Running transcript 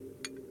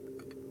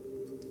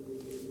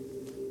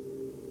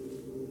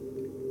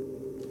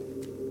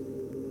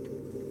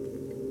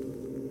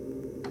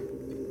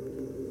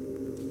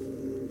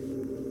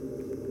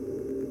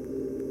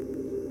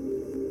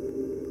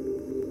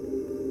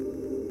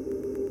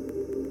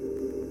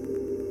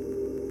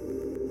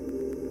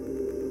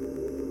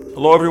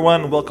Hello,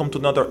 everyone. Welcome to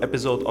another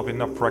episode of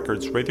Enough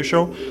Records radio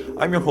show.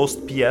 I'm your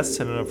host, PS,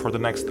 and for the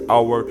next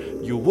hour,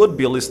 you would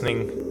be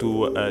listening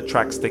to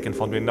tracks taken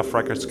from the Enough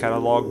Records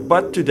catalog.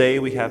 But today,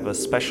 we have a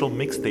special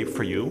mixtape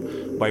for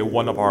you by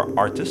one of our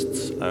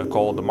artists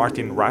called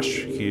Martin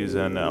Rash. He is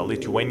a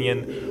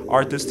Lithuanian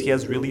artist. He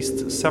has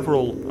released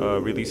several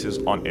releases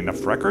on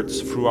Enough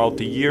Records throughout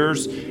the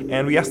years,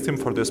 and we asked him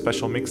for this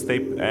special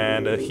mixtape,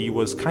 and he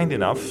was kind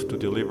enough to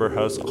deliver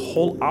us a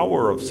whole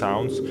hour of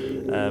sounds,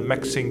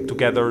 mixing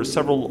together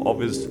several of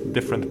his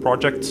different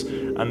projects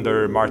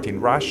under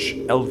Martin Rash,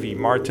 LV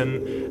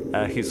Martin,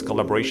 his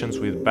collaborations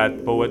with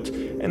Bad Poet,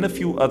 and a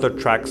few other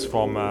tracks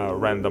from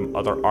random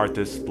other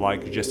artists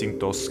like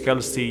Jacintos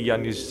Kelsey,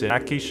 Yanis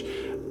Xenakis,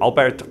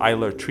 Albert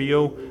Eiler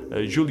Trio,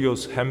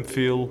 Julius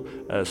Hemphill,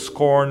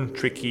 Scorn,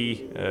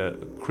 Tricky,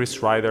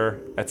 Chris Ryder,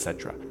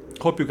 etc.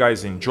 Hope you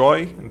guys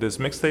enjoy this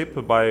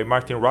mixtape by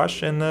Martin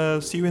Rash,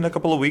 and see you in a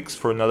couple of weeks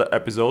for another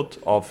episode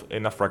of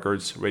Enough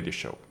Records radio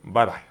show.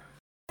 Bye bye.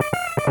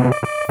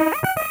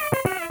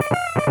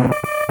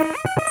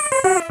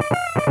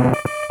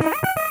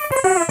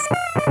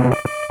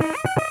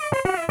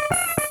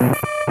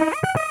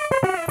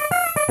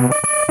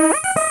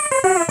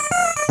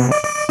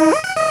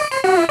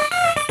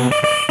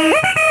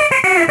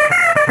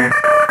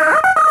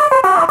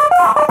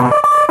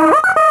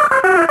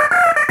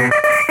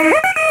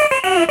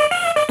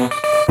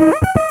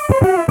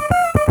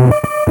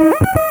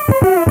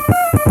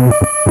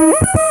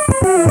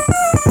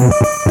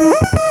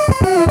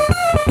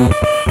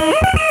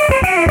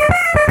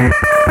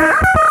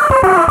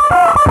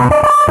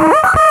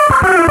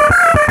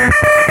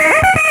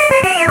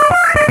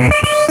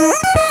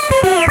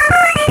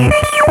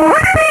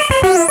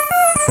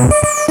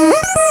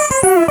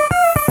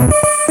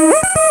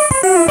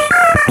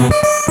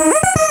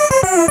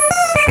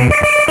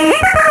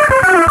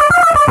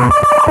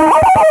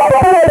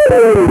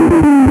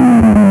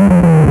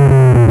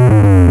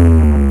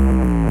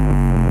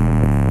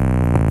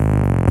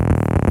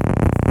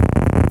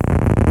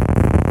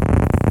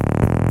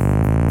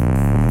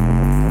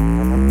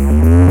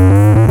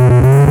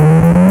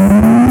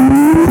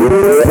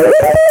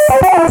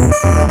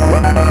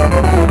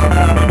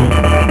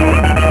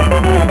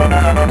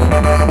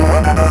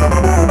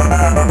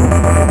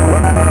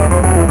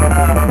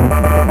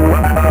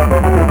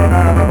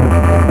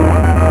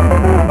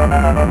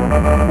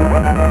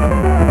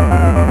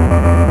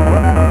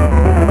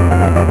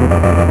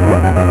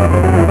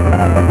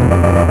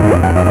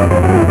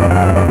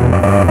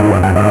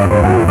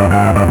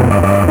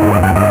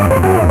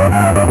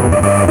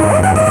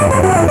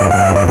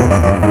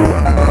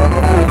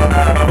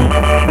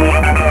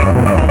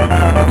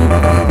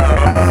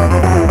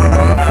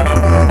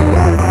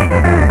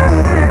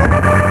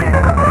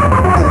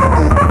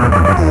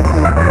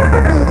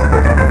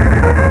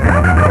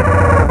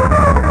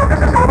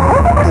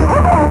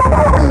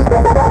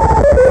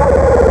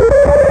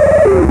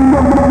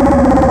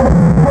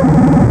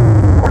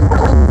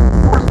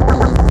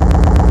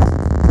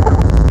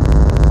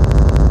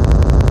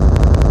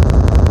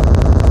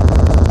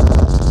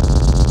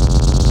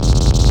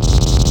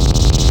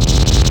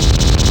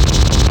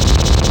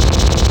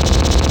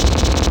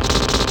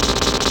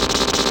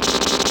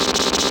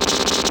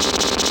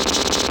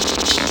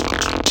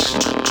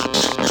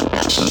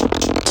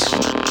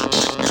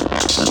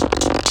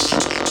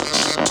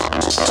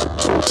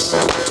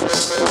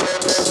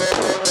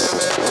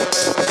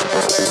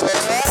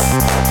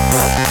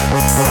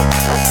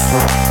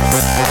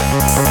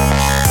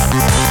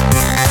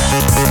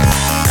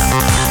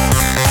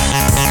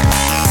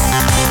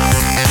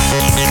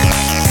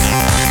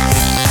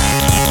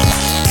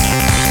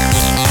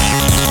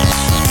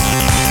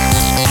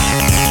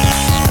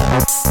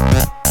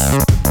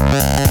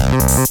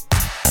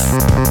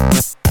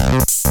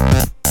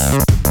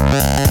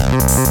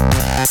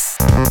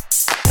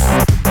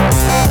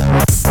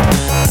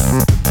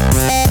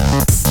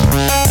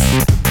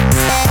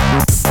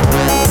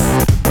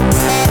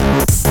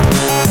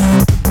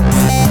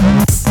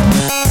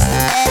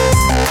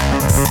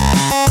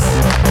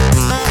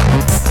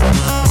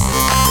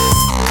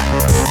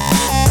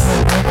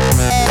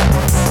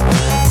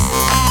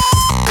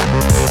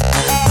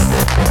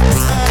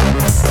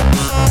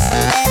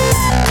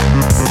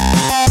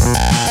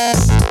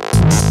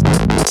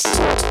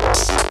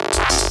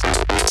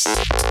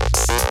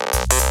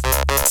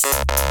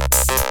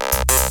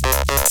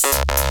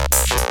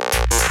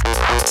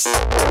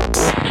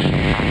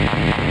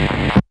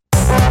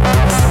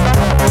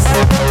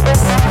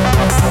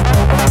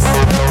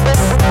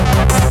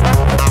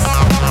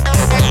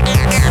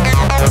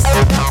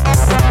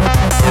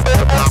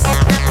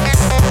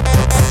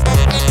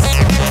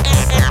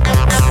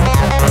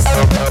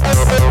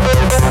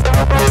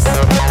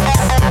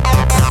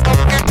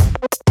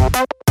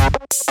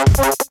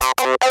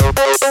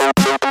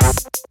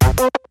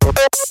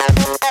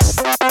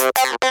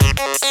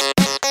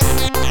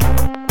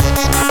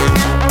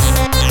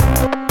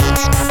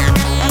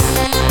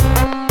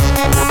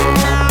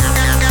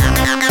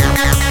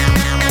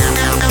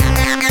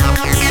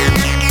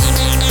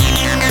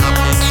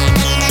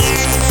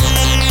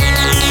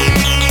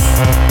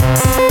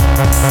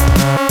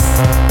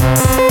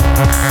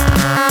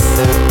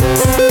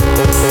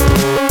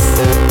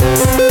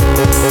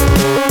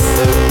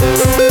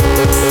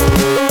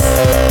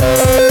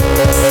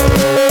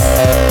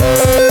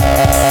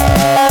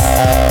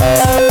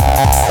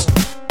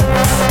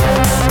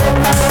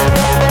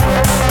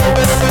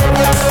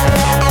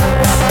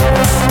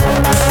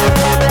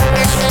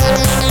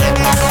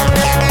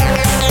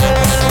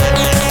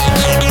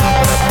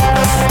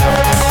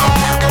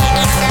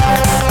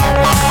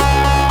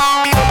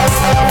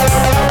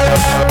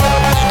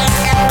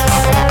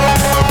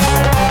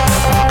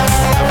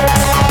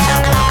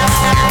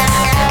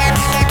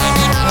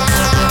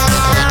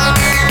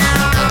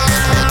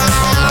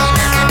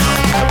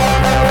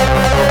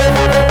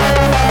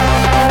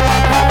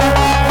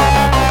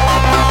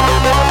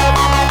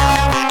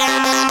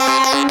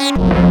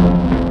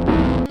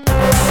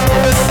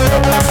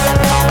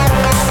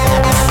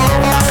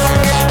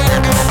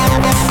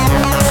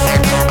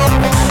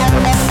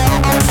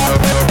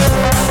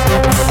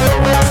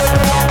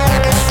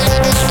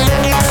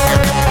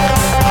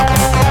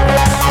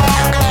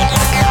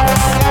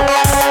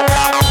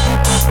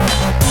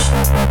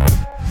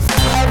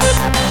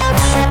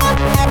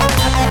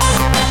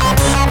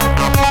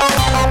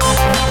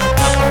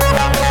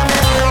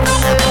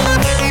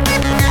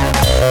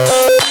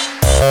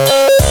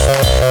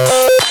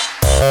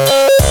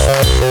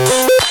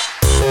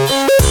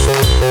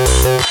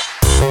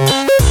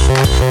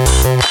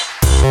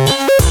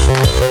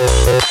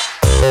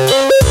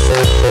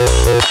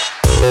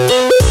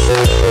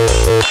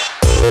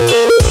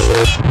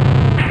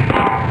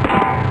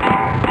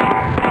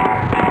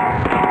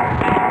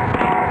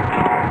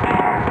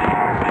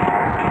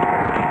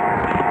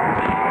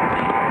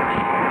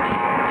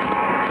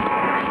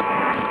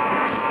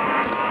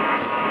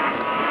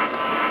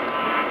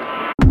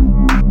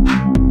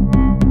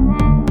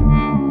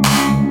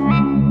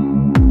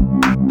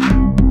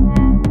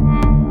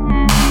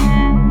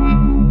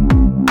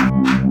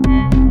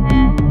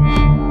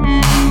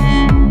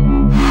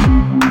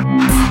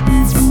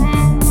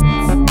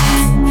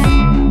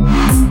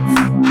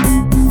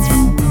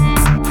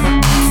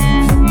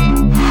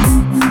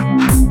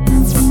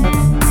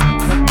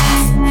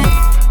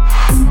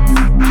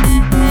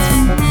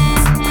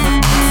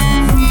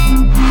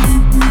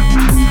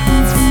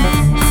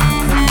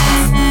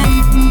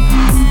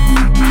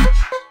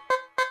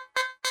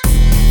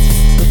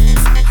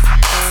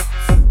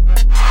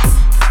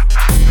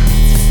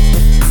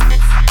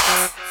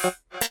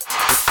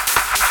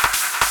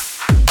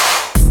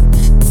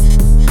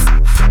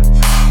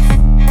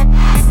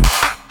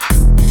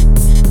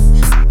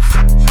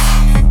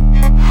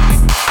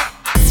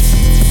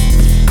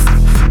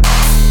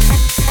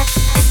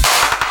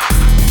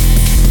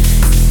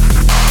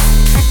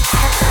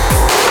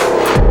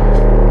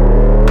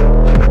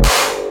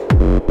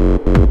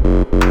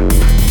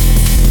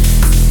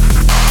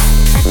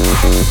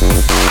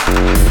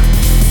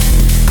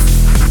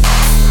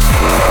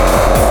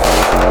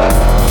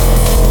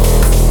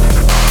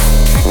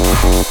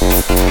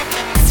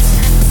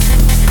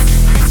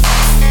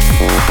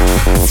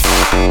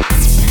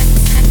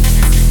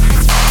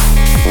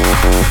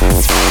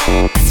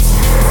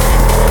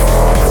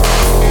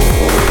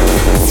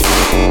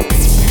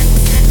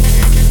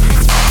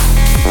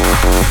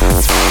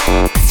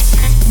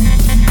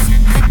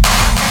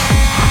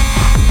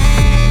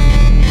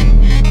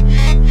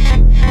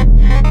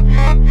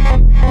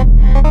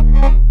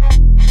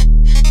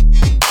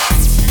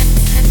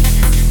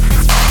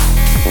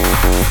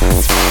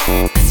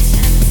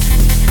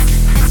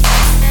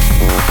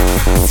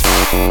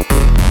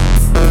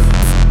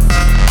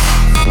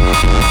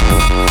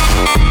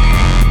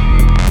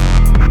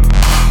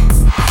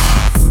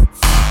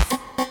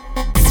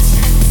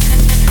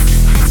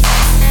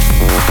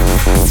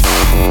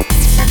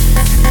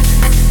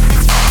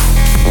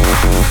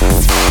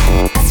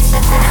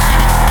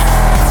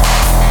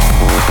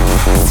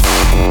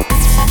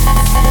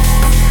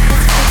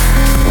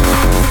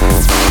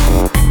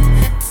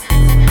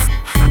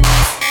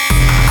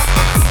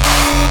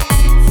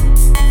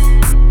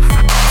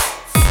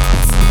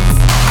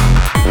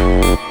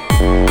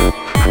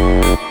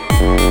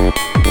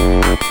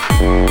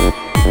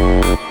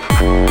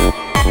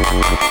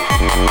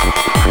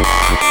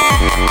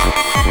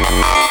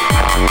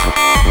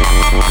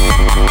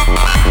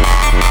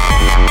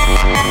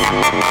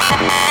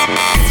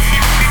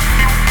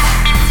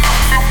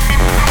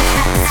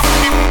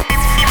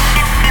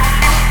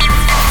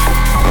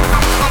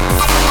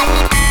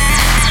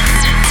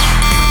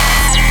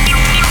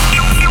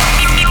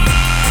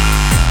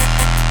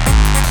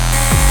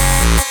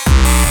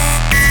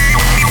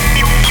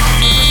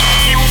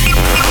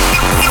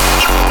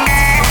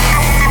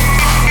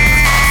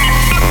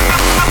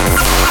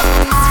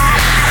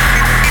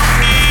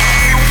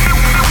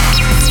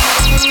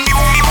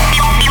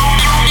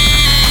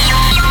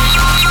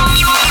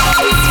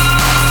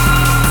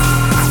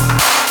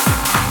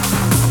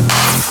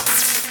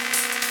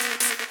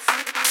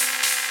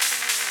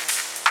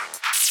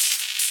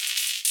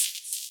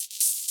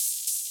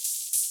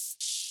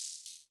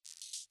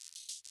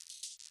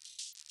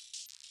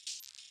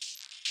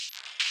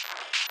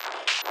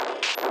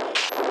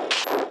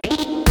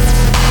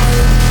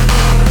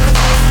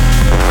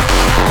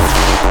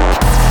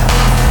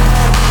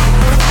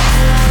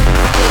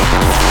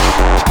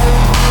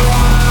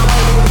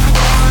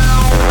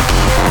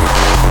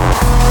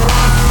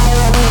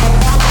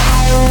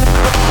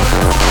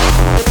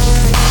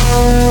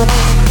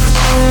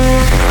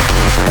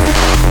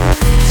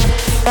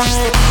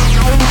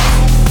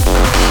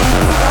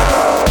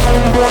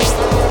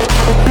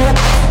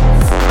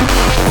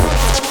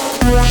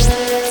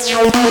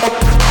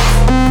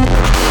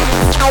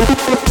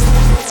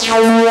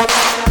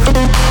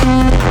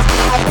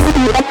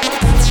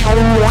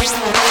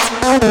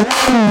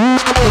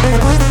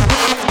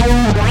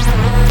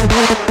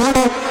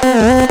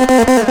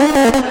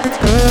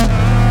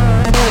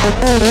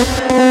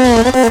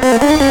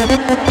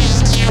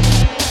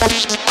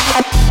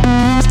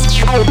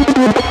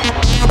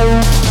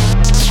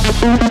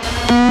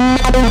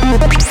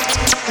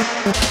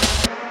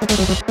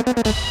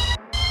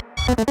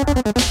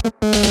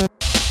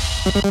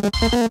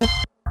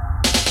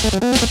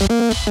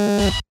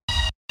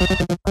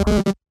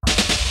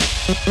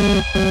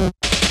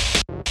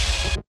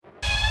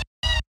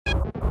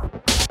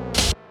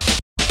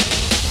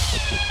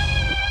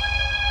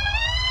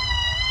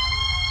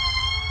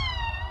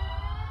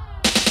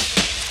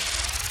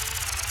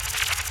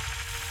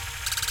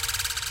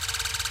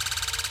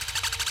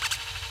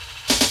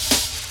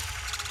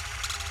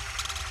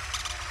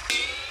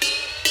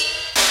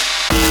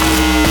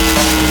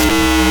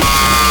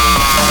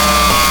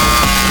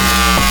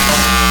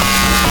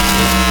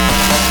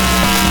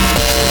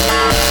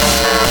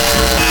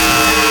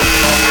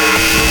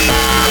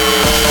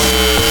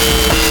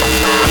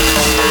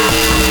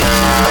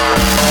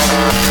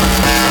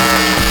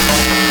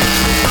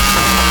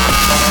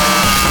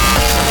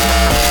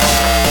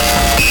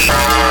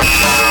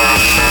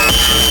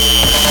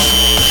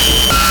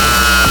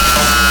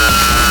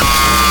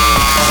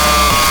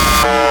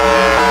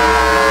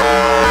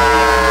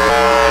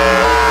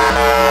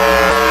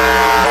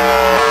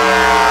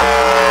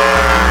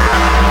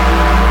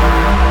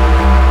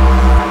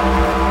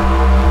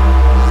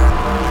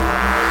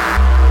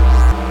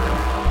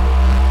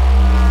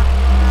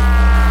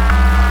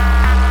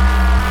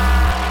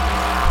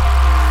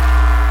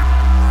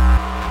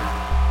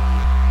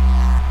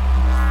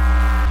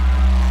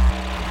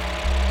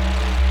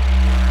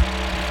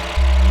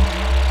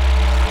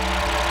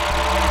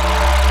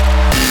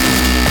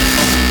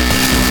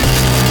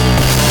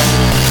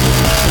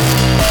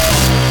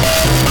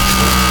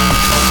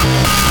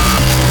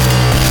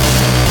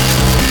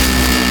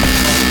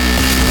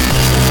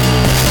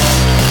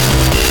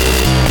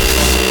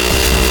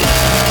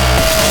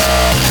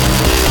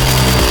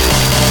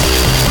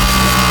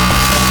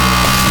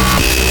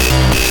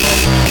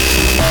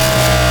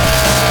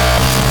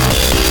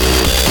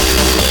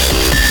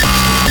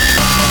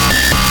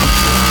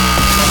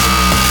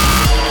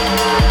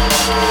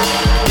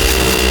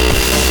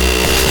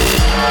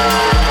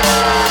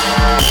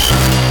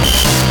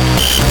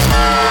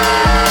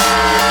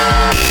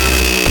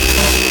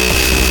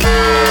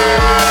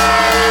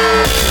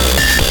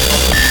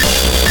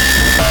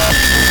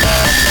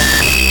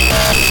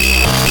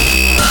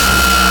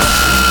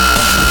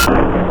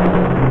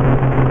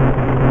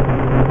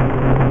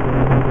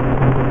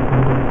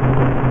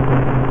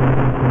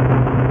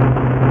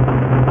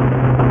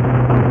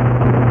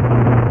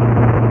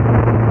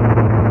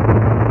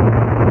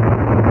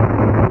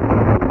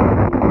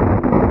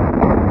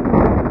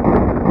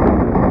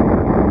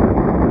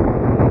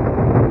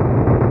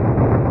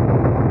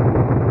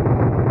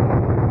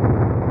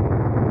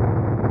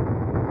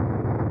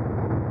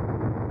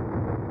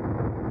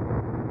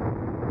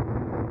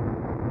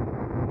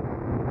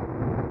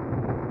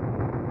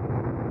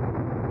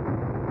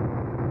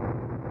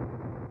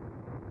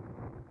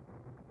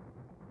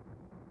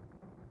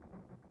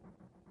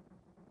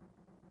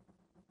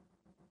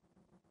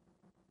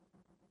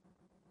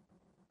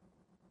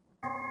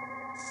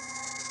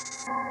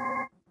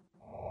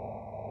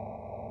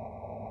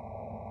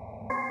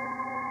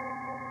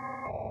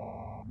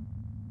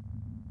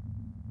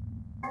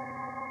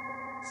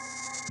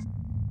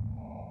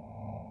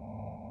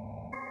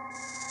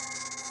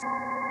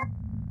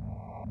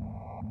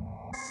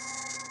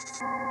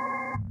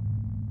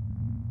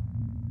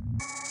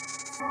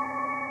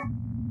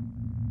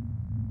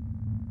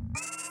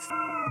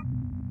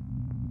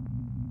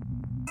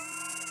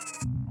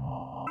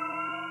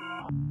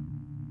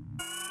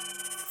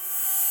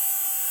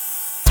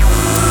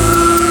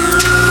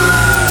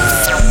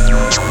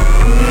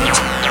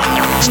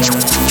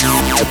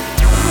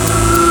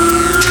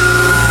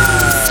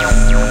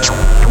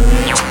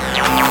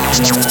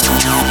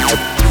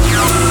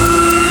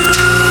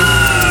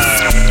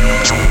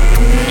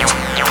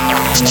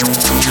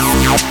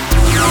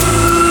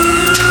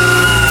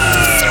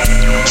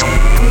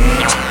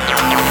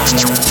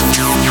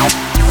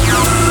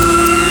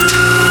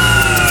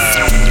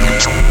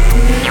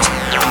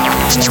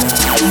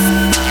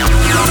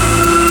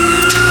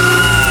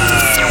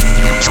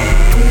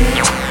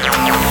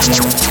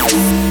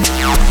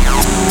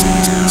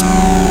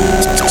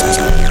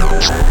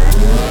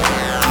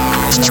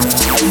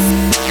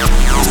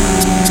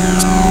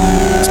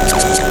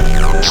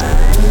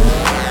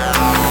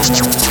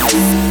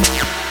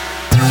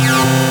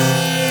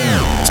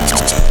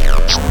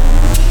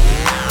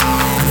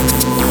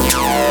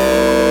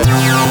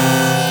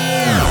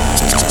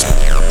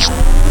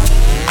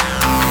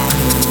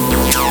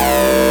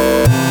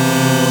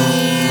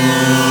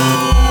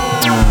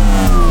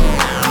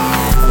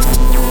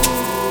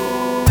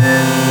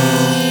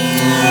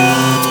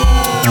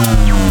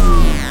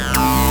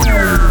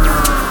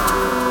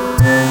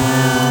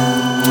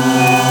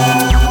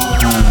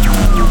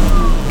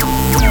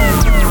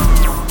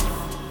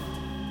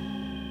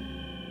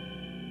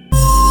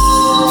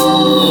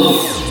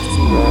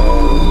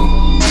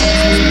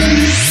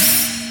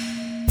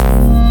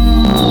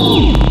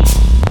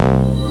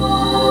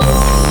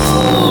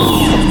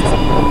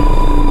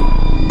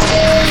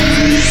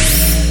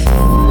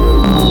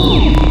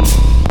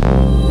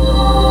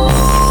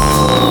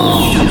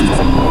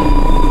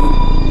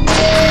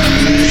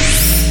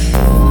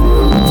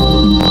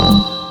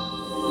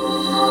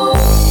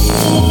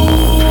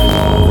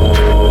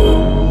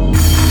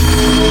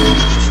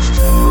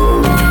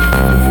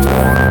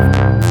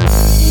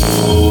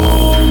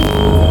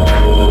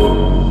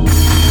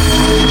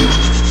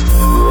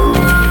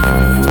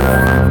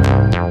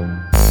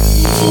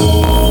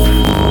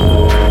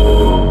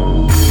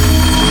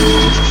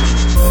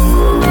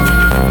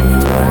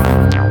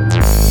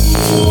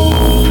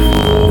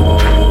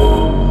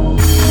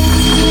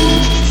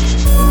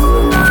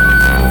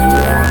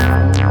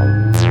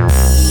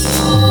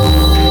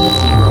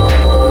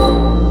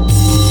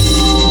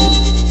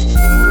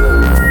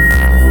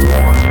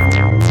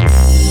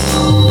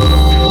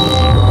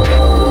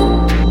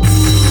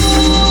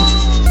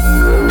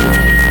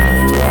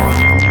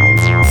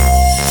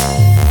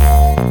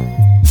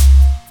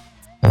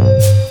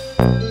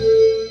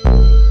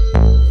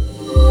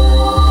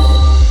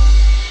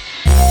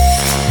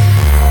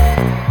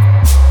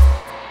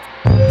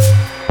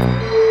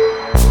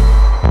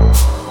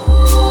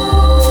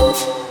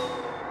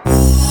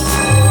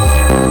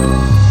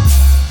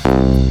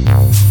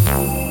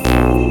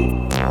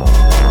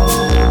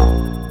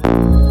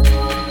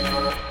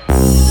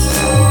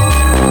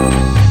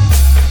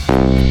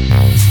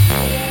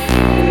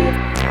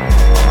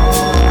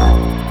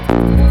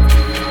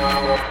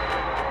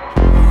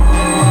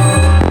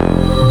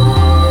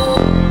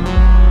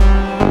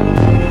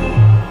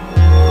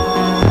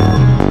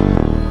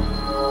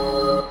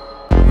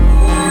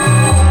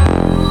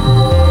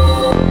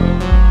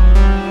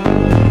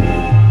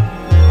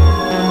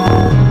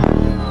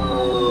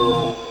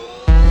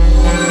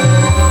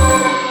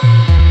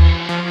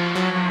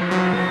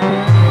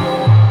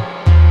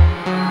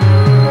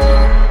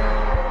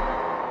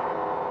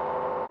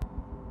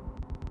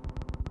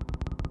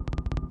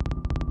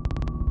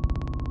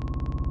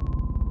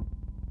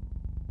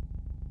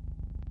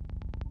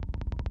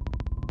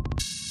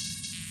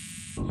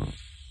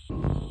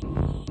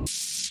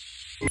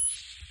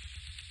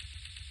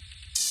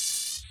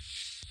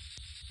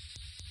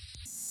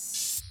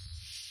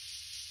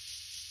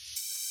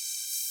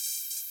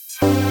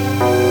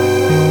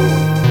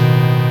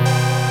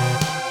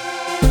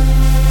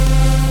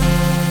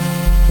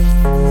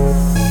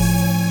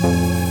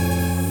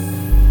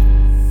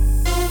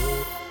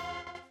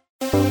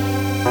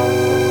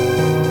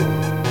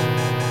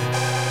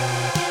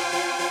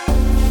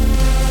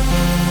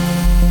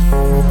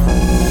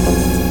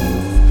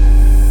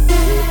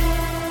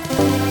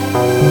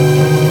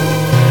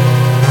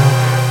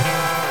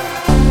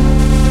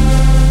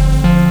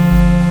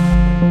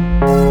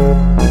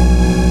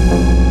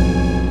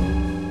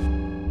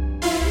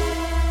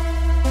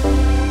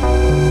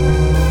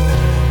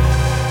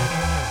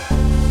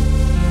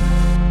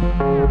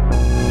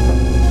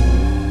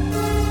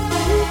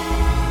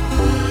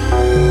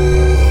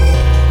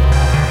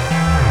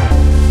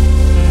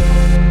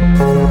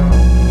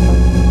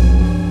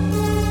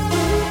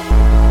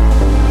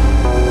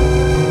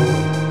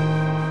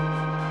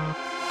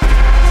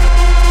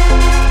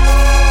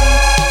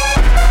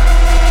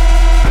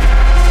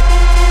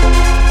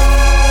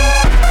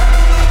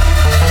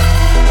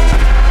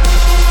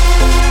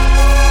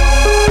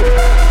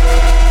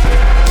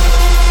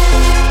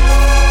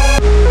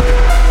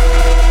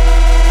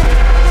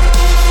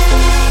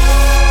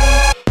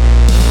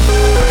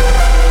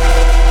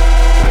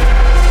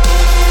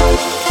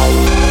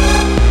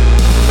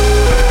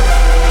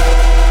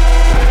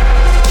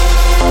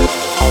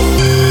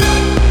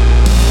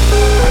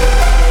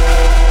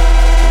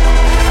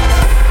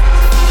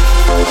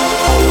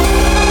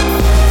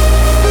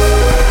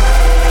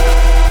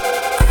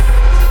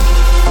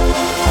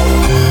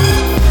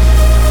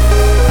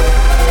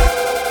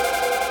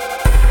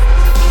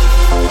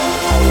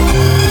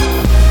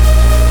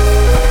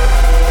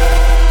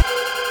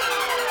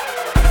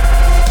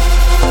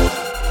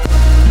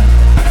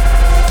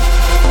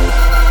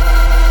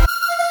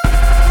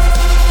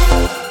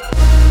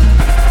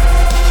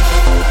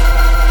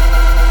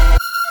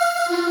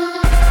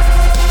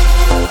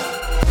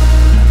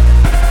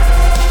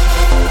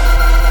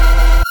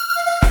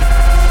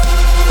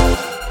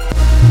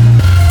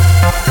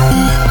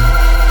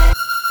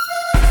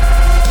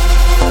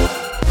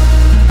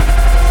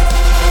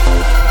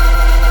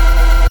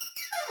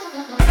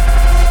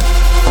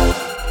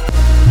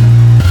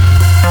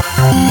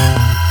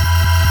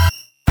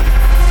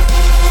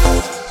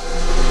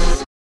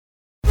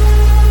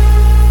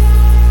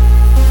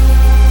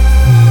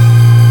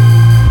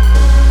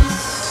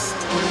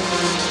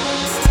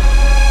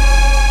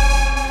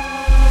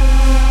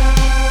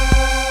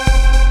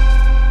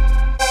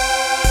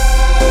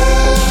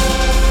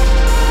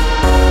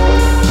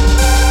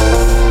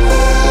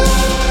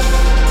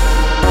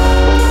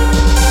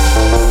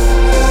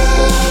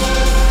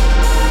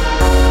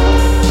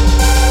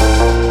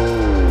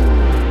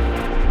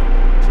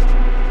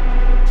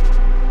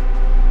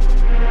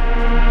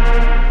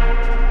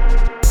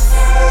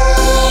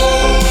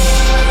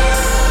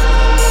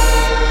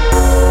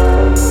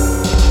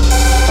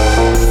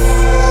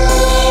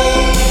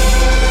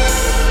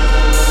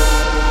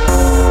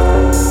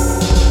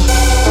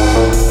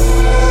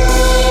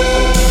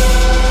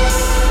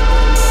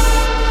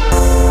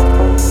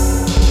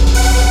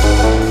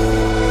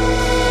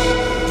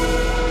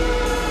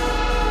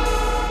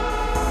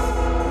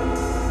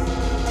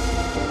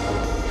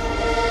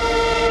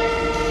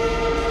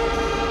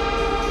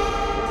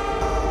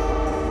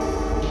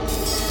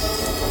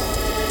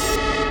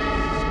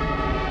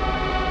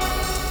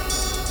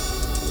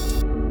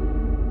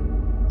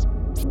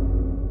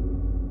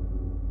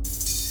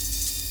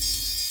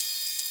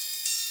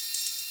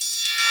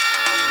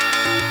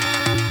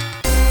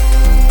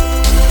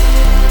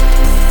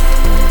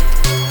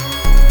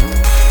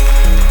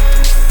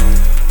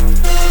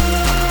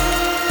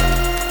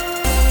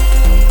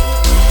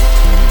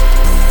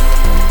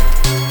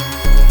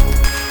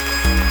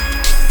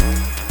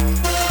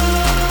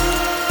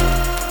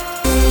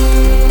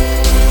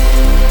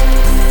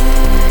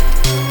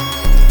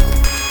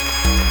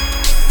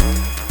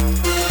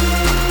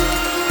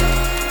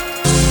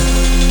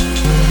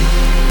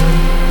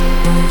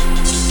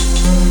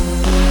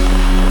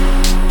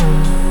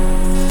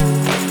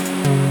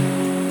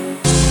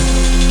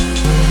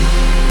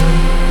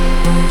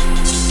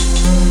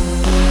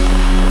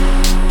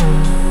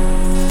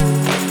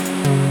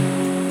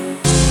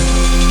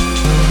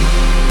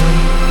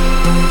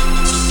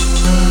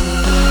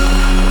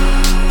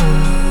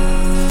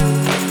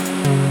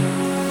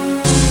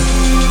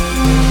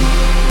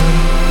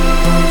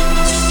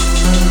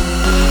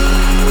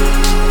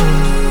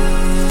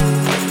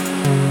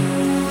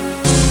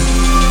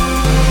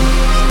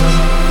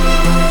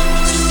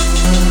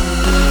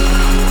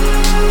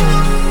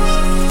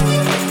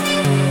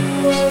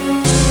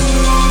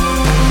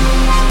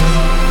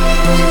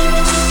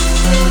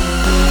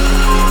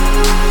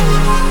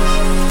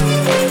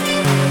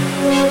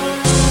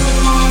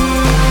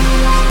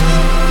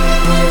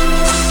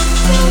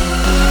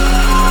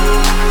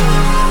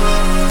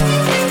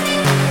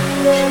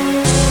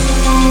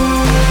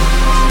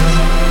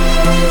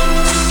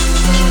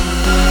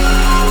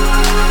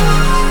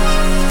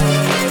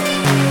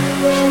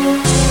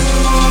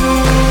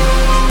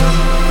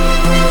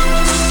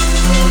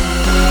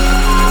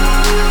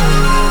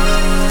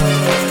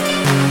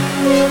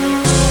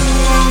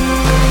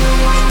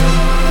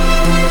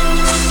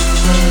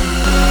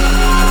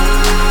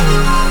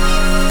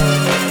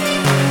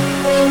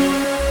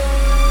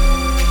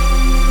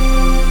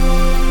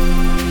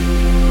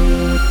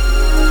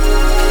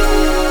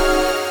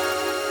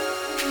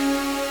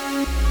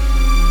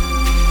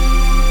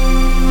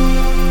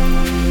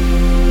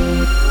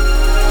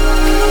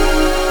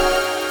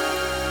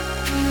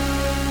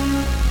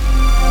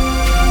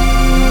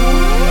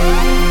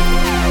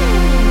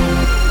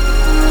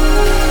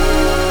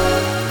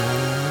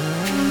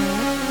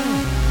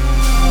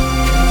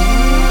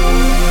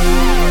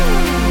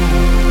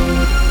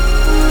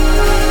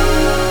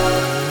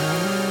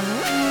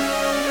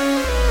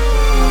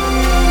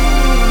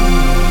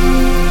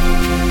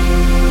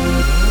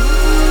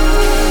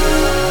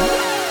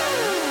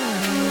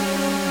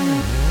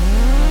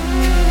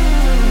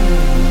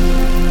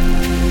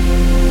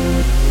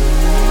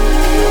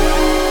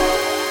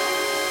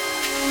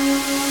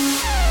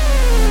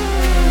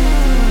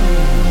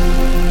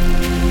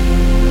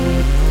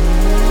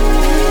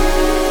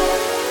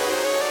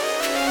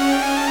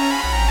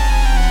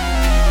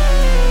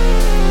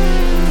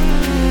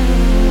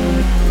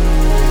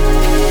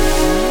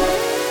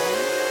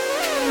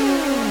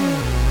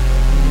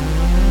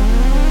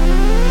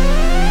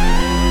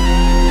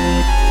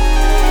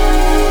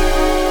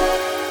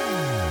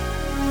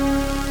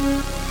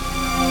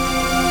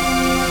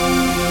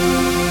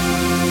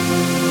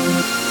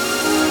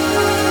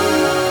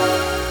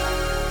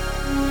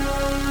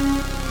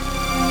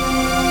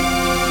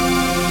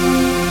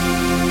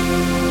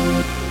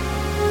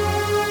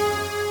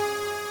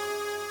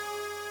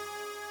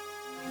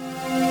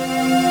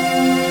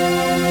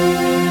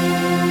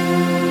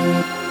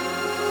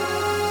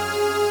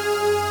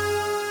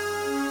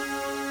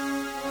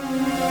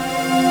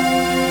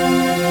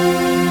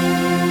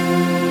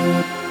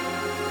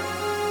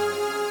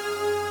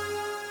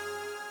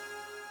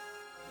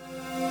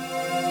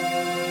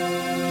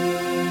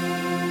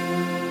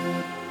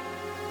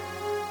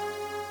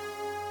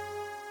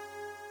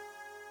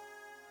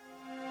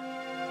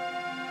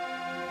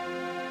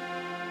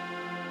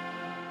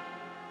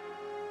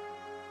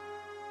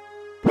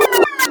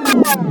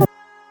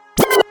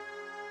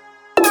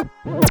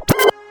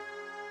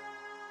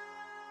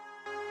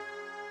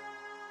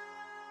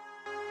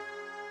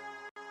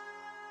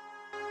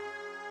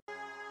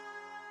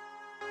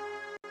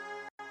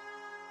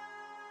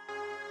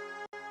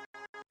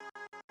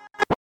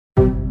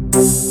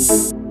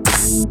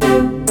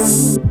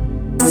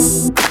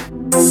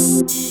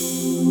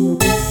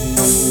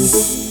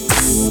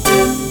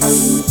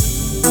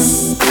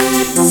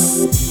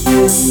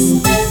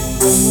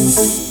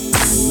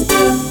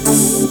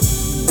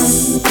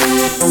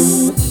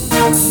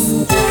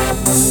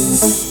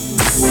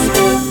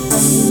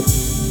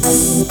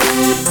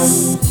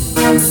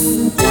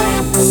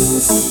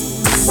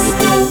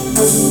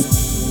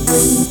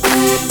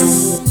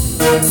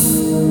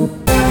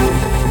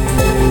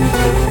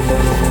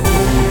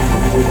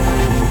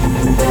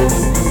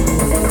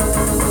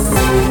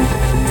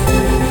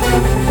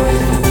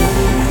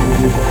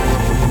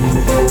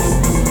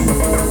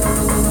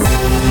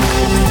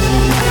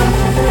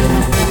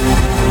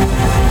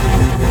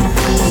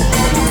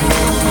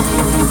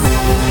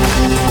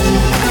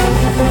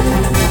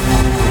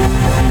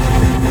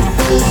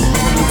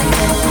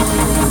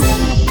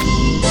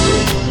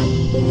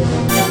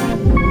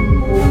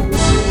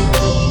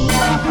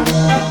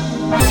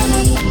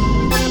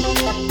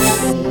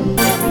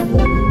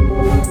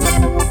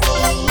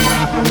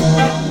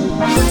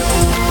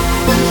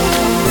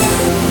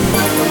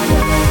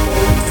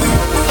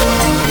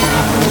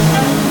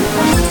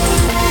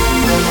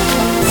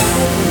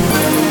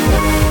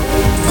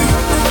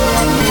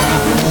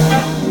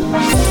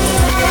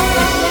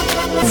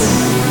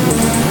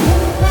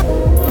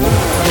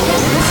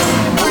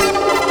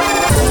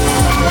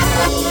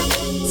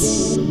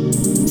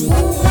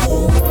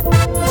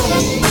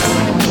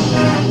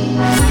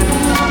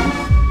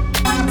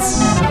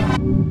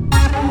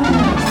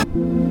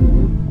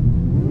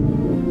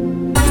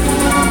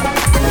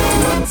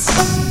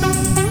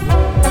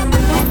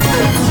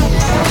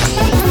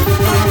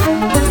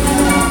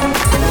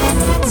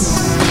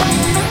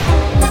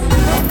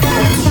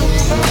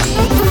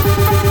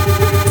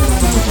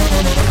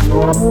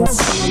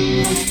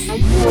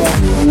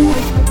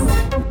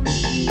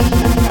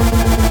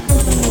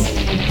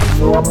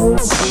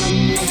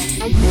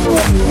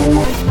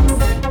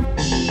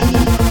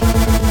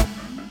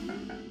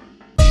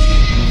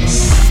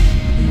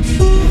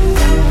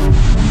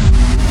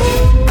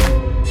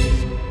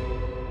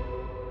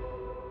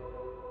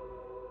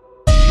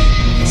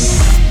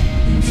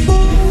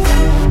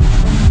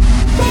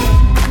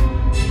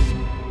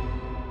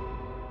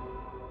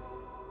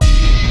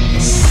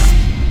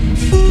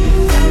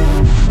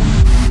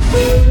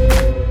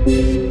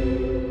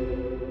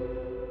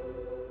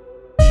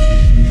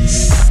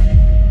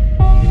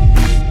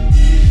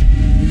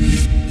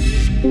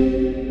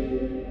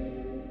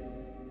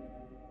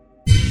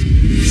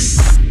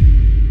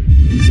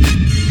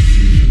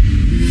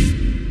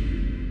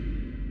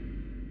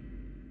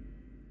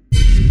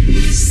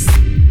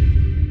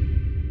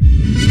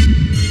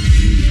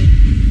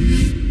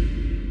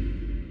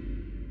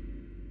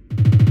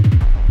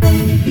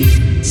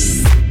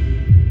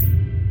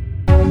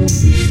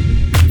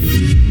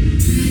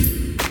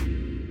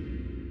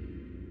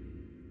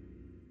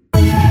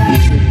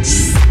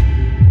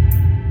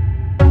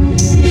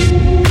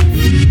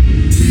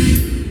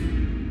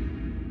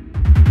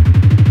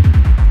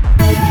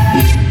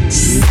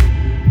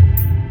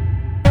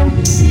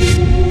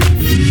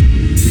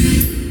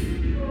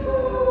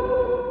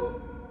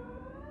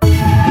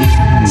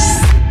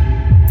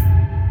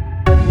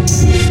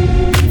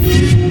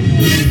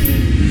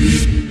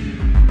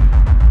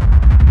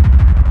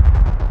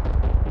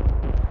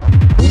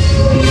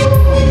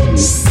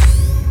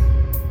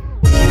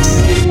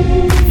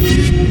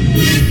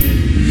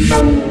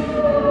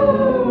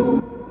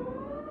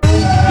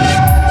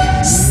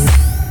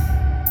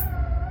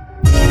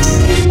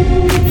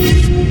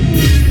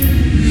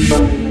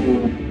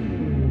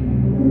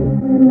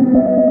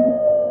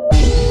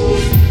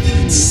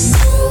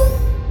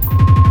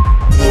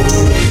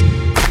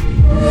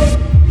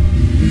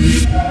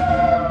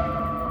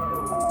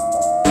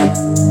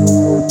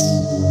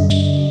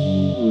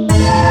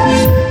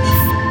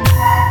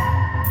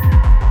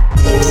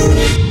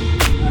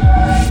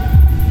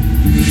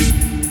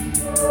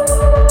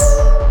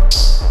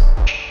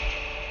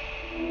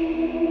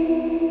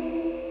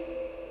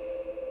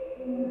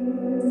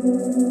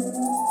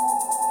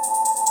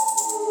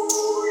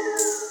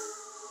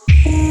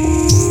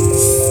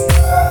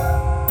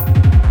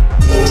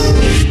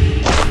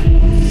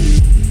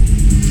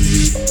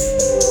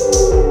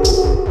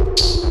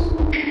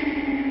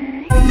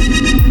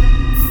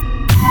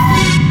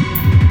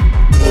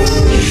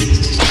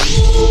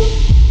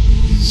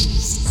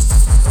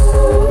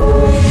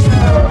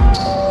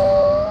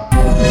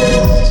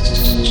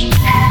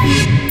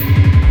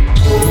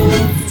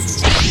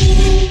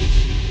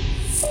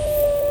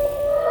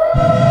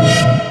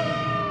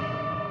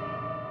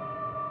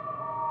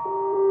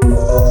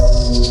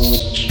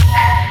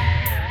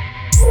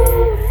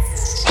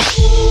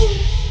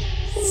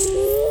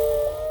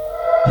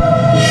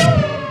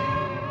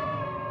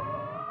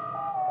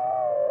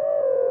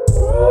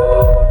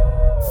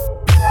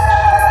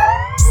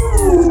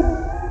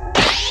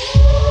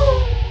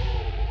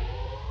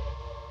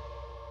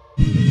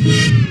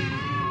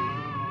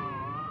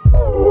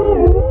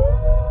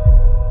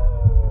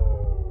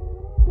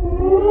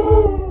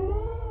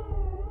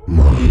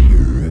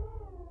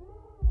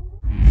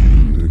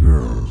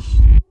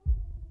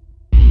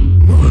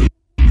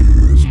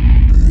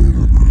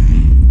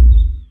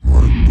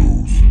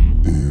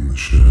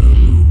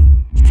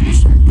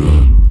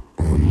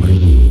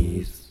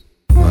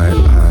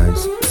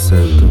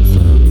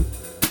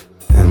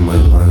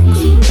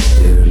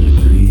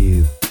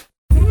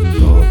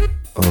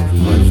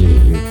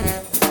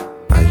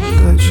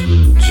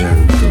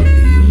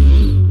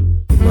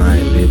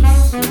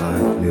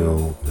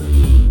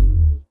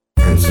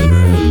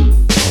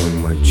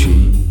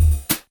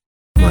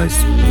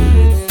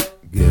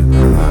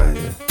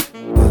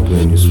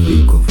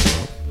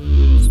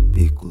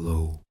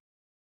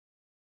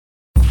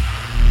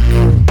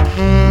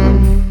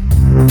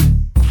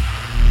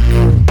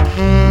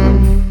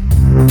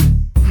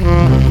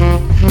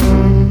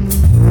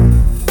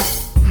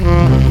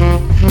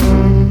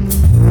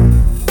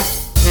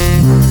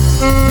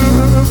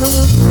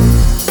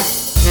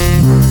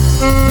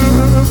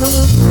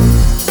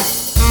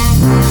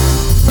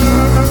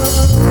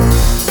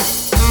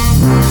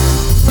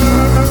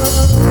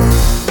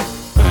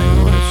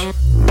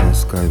 the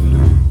sky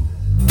blue,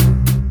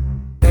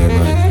 and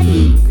I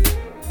look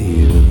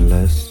even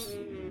less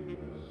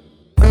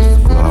as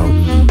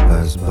clouds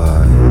pass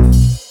by.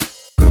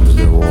 Comes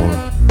the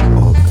warmth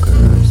of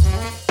caress,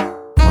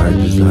 my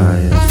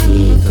desires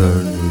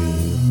turn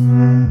real,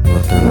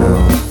 not an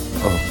ounce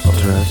of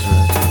stress.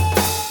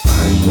 I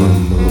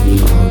mumble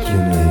out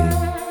your name,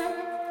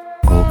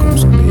 all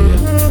comes clear,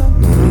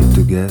 no need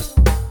to guess.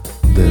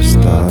 The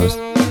stars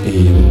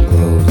even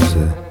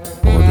closer,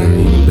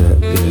 ordering the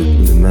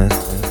mess.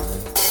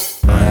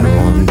 I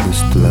want this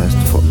to last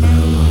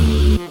forever,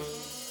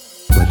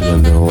 but when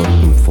the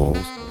autumn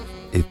falls,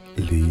 it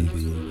leaves.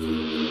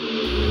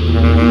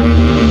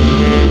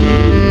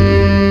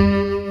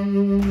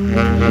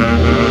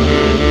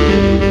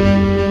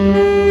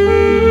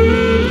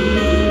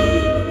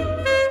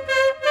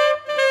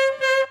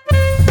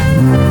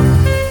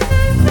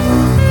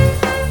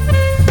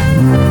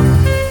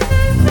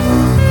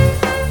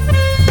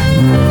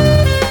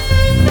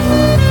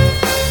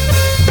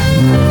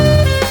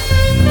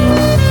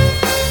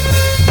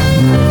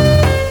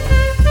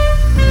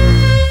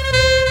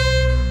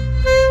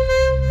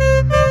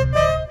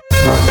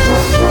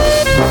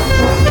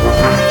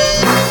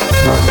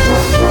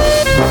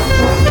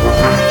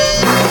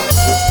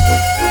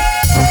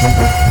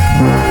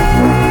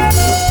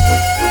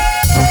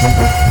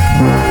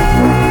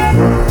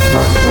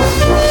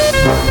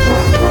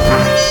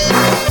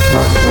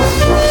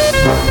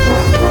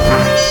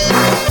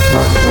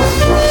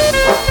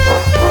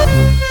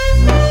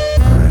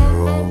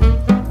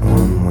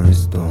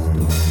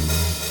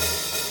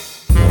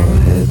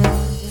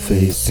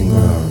 Facing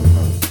out,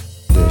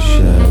 the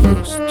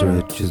shadow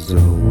stretches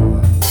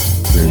over,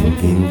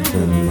 bringing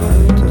the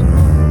night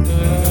around.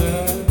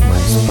 My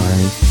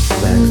spine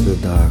backs the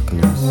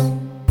darkness,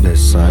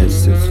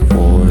 decides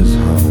for his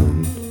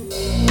hound.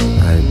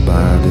 I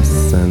body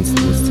sense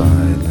the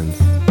silence,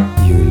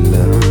 you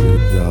left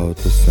without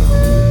a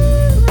sound.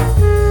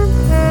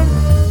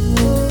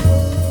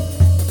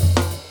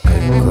 I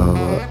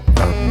cover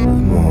up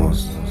with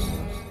moss,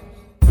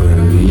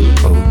 weary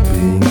of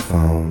being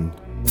found.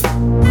 I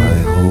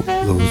hope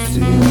those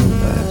seasons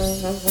pass,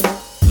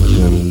 but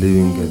when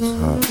living gets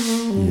hard,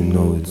 you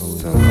know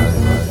it's a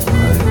high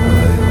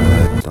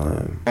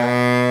time.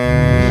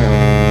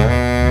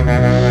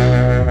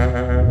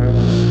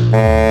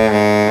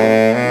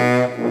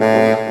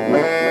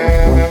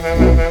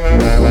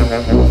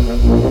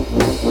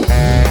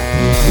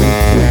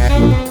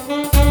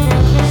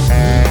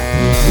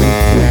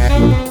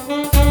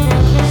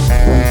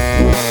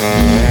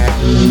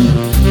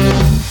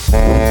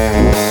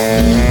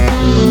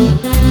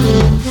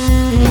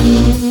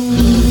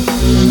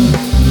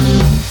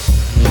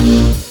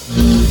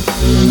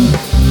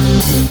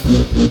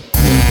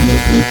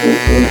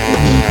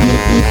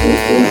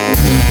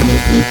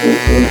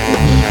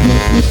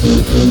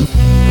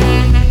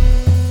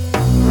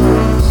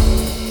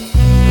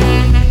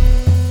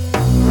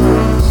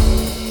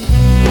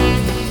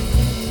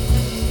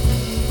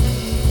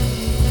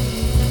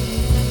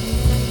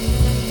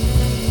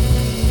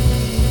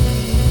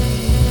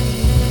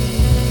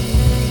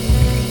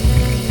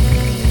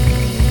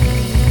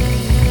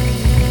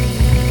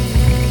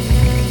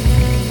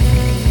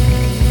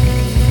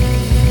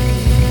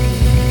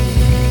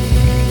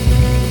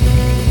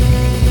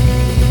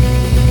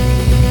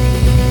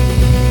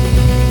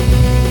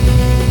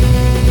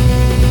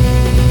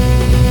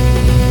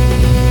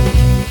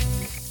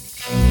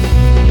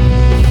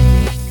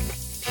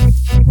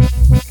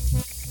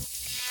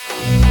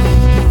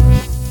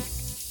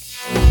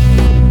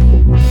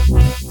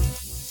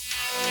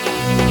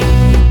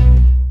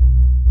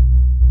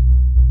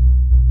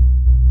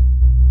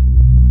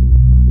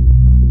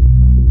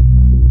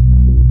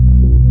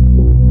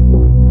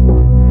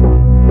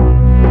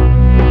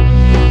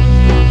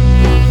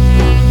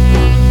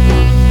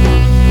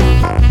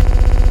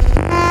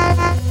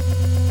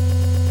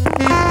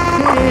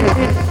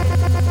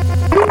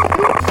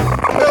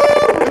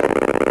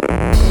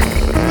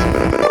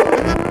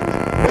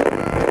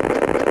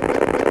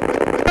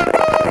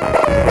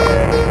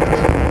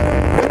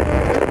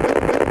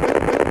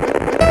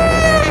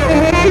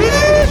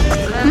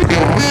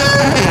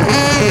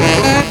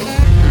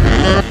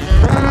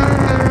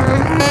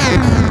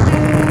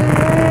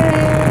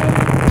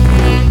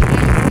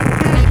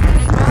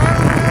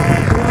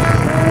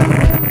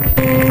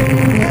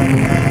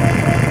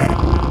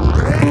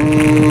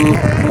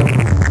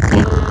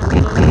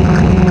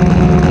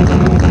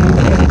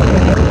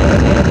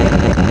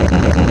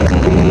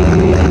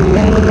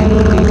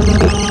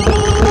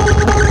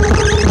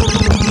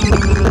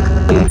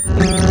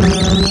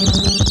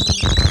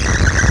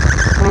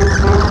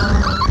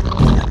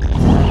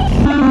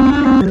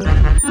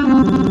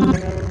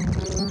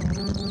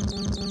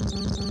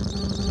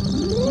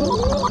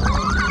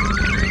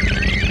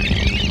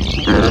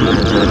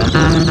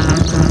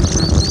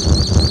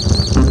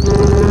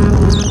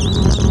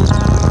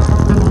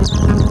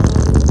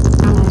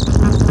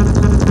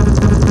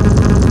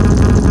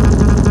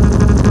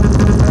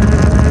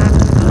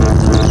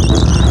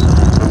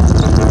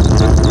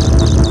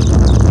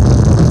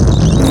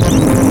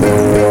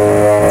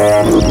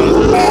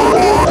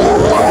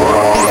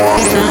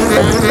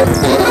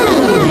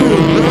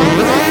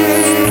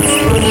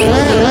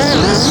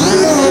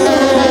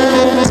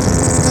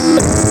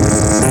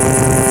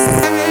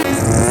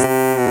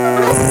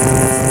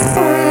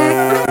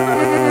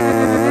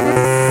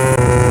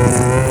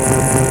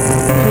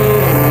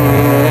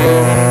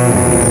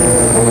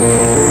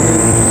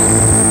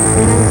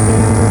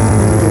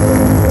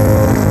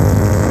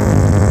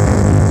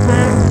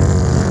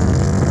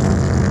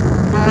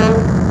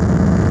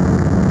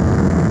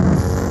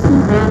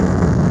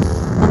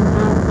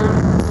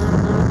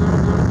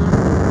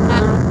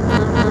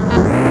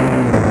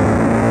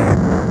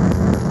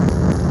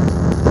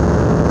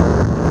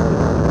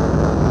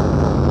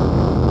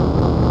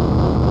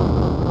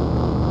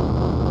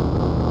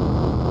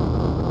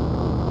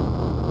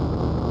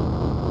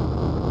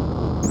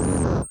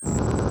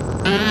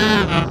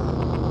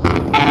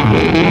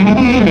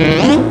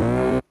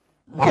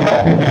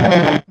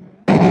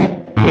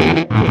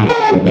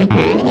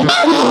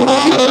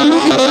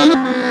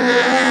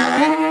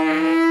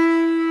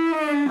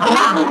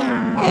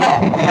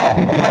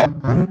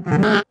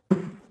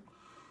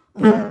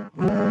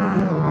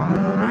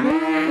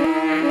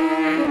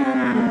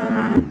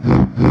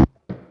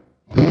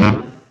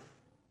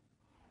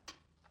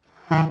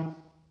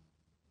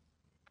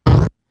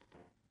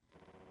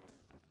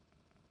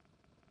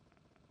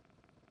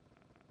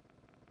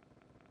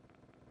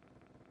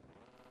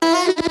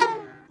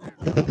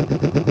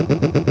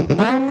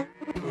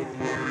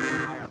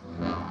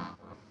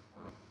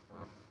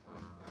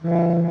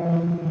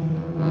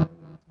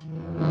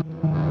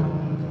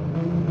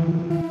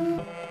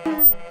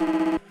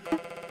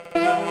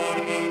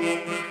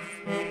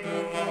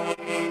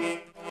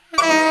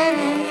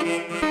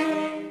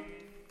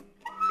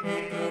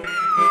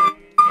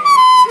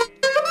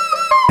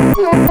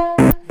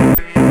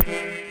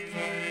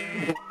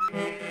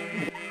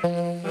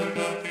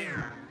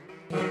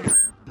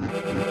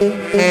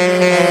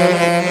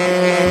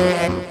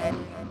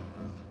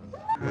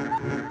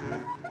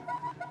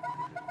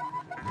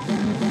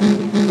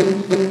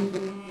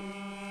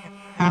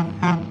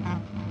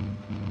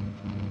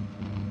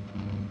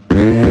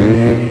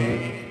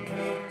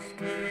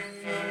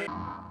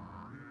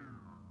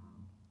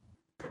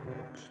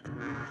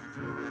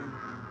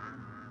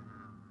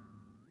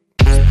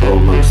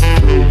 Stomach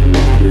still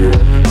here,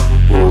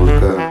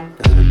 woke up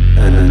and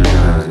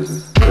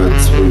energized,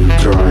 guts with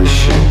dry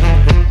shit,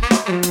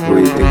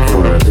 waiting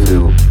for a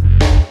fill.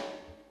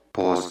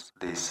 Pause,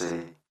 they say.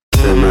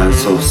 The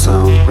mass of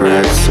sound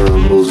cracks,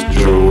 rumbles,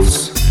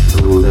 drones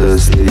through the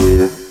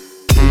steer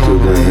into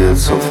the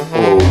heads of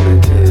all the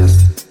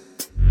guests.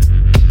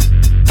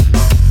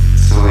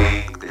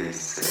 Swing, they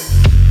say.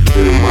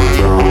 With my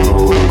brown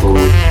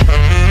overcoat,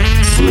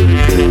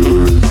 slick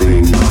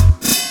everything.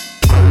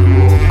 I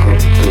woke up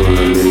to a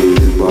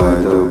lady by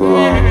the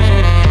bar,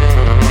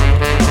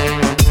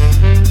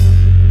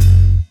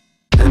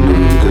 and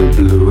with the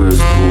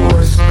bluest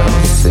voice I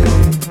say,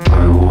 I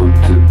want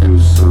to do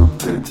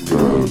something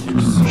bad.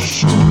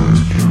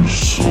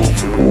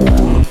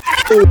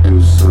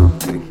 Do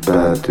something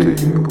bad to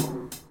you.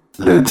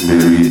 Let me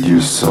read you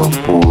some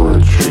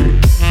poetry.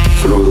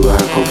 Through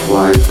lack of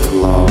light and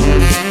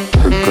loudness,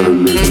 a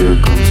curly hair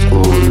comes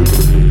closer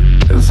to me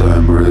as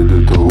I'm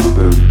ready to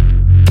open.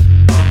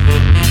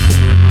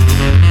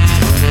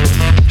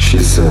 She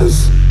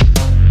says,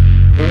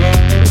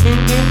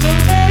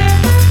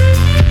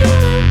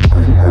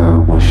 I have a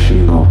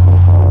machine of a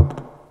heart.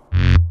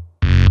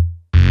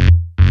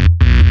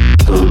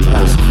 Don't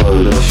ask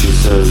further, she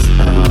says, and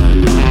I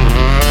do.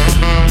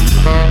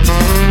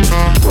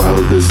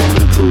 While this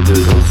little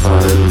bit of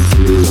silence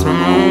is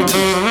unnoticed,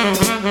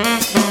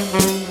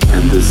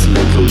 and this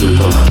little bit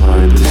of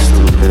light is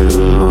still here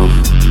enough,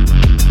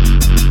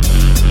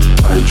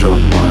 I drop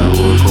my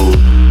overcoat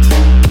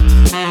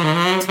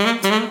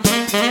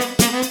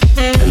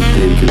and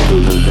take it to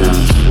the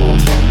dance floor.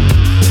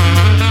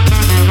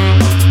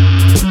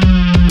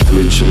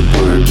 Twitching,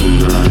 twerking,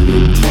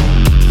 grinding,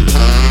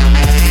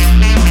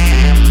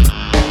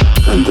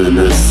 and then I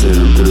sit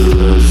the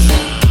rest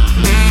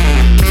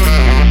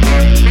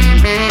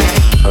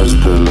as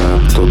the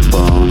laptop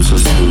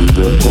bounces with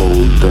the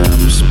old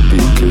damn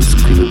speakers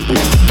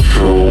clipping.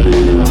 Throw me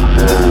your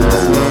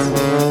hands,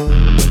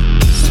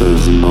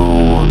 says no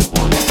one.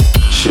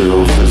 She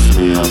offers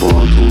me a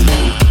bottle,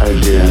 I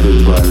get it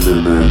by the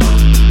neck.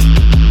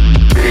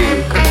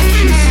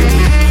 She says,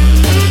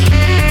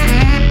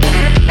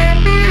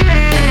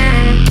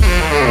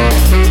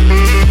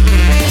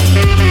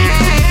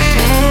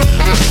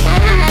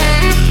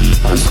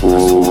 I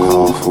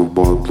swallow half a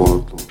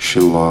bottle, she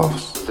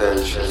laughs. Then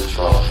she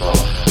stops,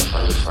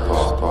 I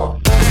stop.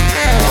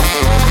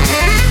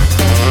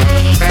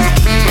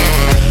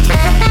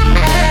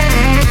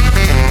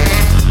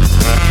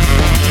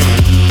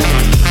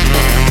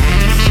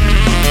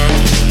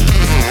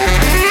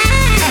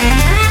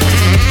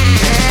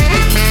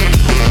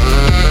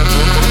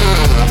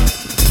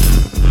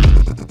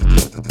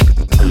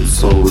 And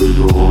so we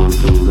go on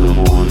till the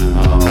morning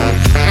hour.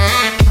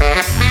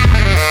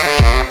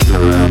 The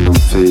random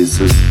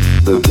faces,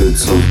 the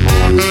bits of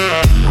noise,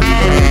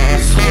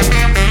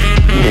 and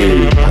hey,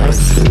 I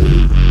say,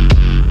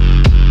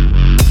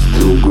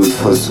 still good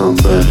for some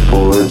bad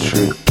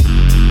poetry,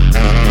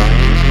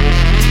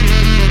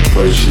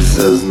 but she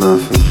says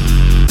nothing.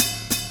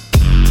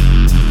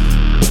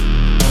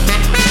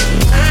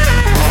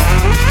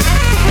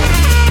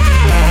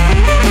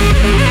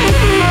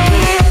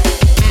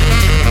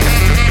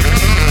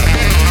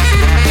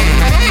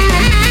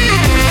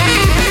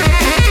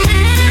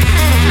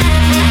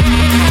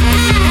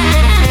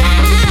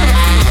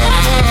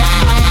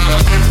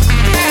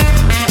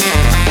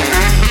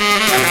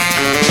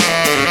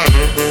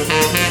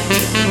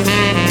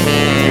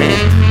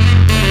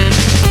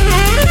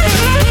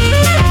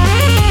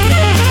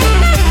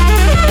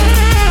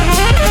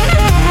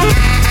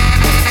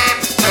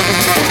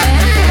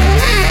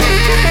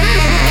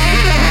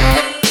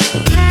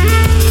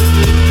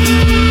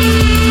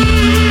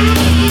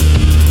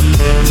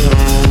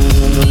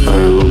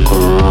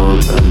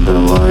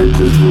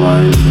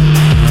 blind,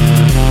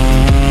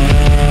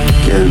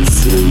 can't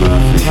see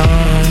nothing.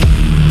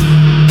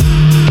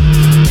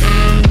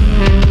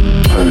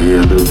 I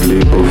hear the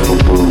bleep of a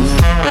pulse.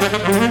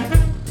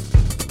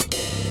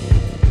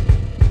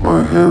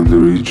 My hand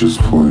reaches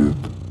for it.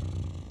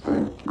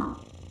 Thank you,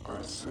 I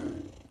say.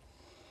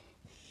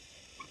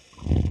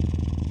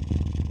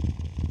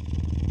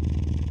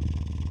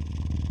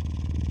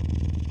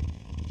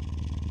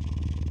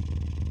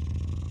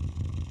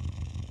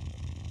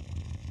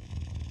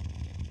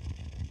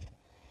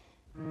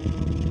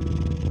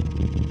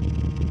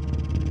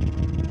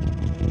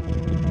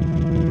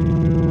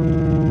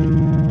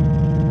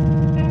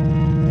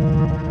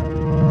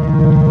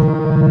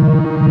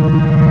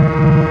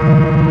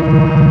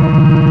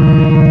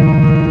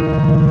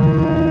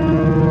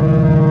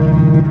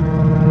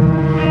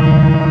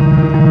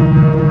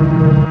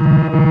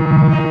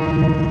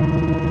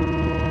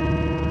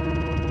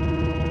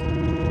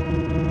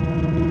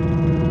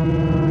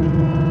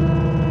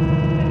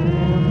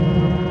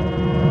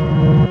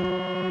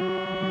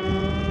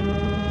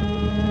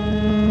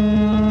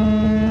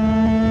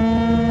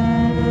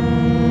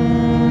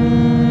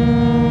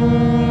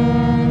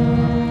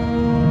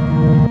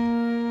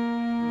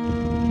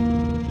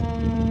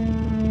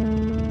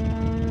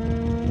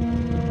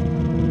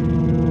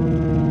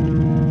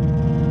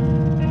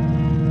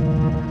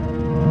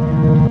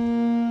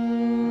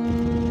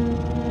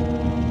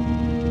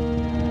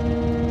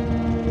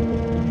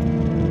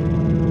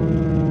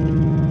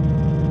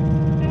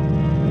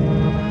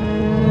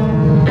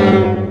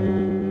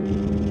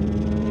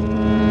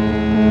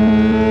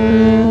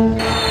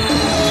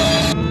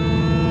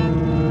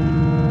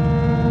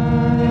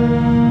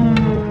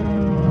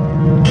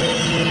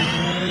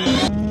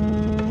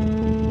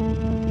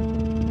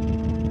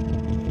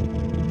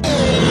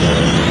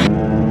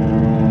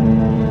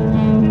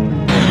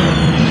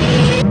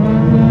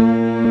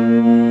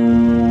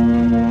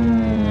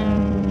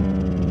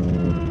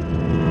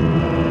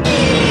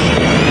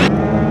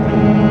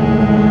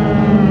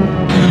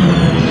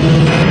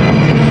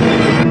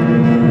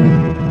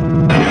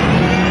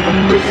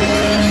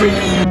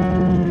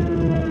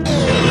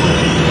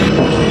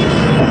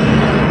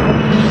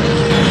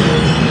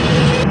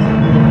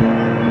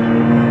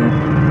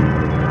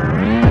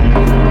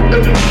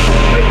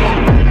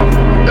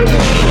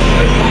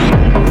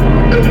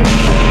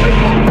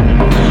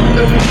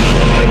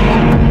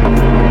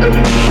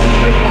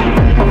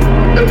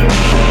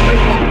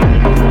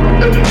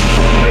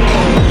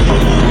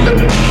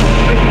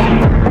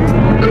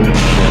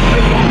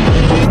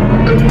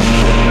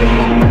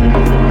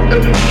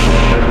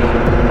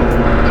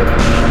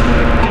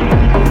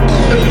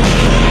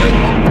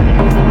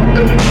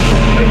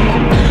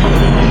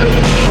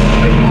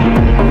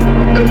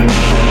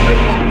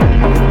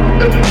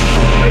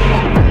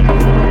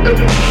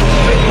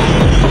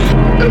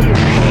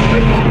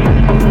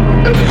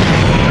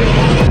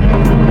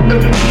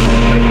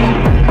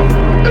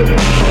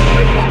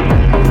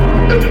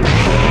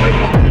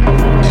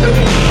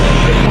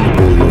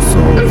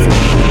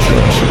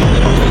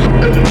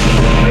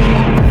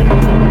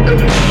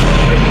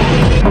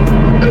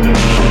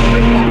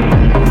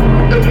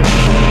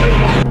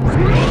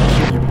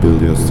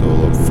 Build your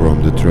soul up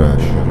from the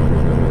trash.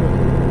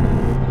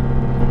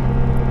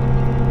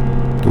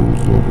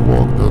 Tools of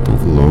walked out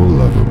of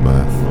low-level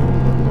math.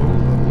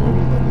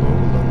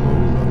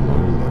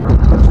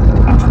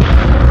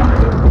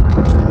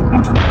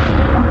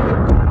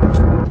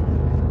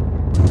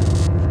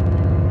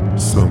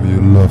 Some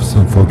you love,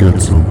 some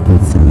forget, some put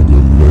through the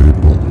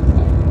label.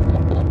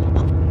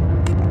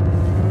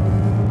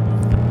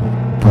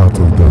 Part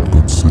of that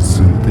consists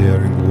in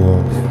tearing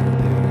walls.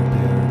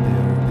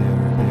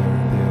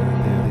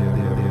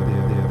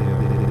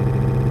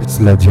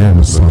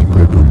 Sledgehammer,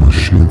 sandpaper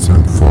machines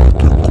and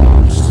fighting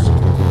calls.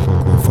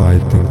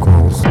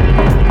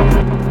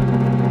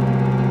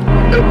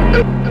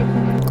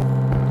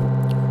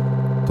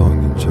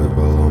 Tongue in check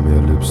allow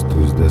your lips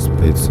twist the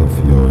space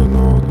of your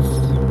notes.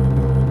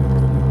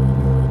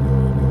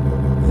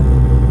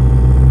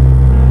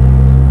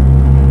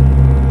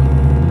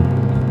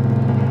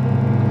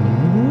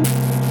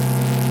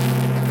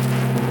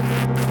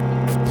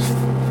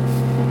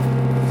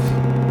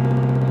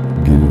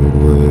 Give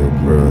away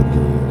bread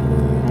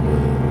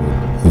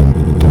and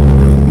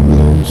pouring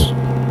blows.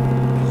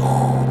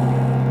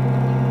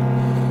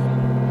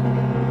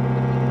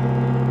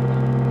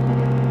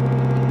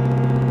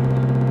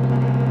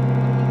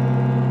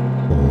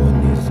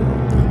 Colonies of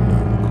the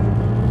neck,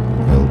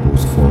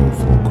 elbows form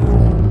for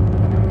chrome.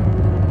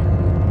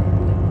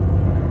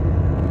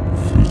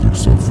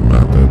 Physics of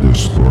matter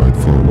destroyed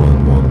for one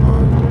more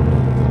night.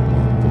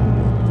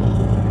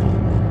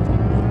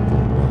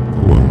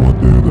 One more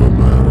day that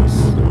matters,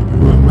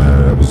 when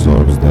matter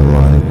absorbs the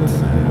light.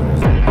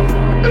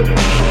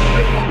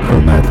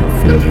 Chromatic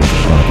field with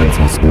patterns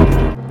and scope.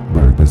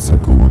 Break the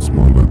circle once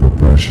more, let the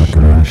pressure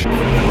crash.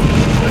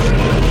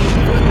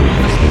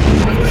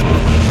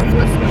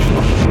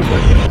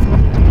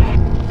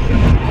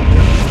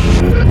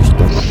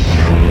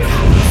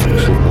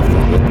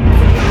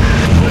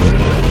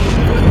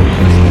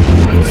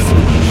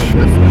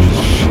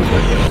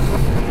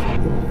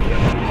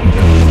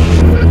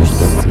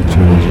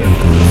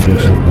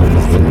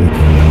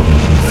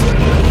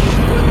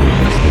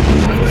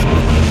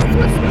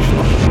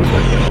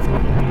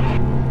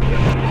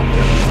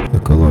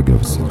 ecology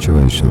of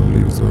situation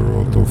leaves a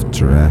lot of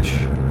trash.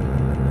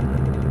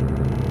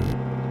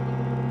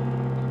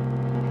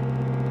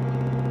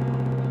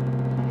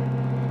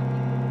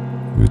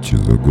 Which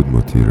is a good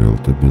material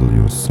to build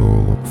your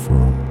soul up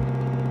from.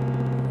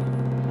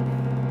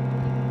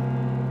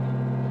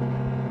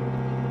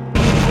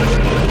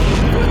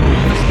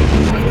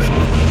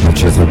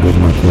 Which is a good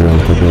material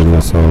to build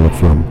your soul up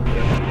from.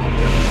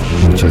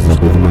 Which is a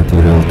good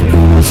material to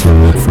build your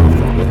soul up from.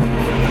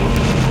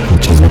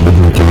 Which is a good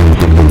material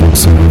to build your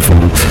soul up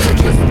from.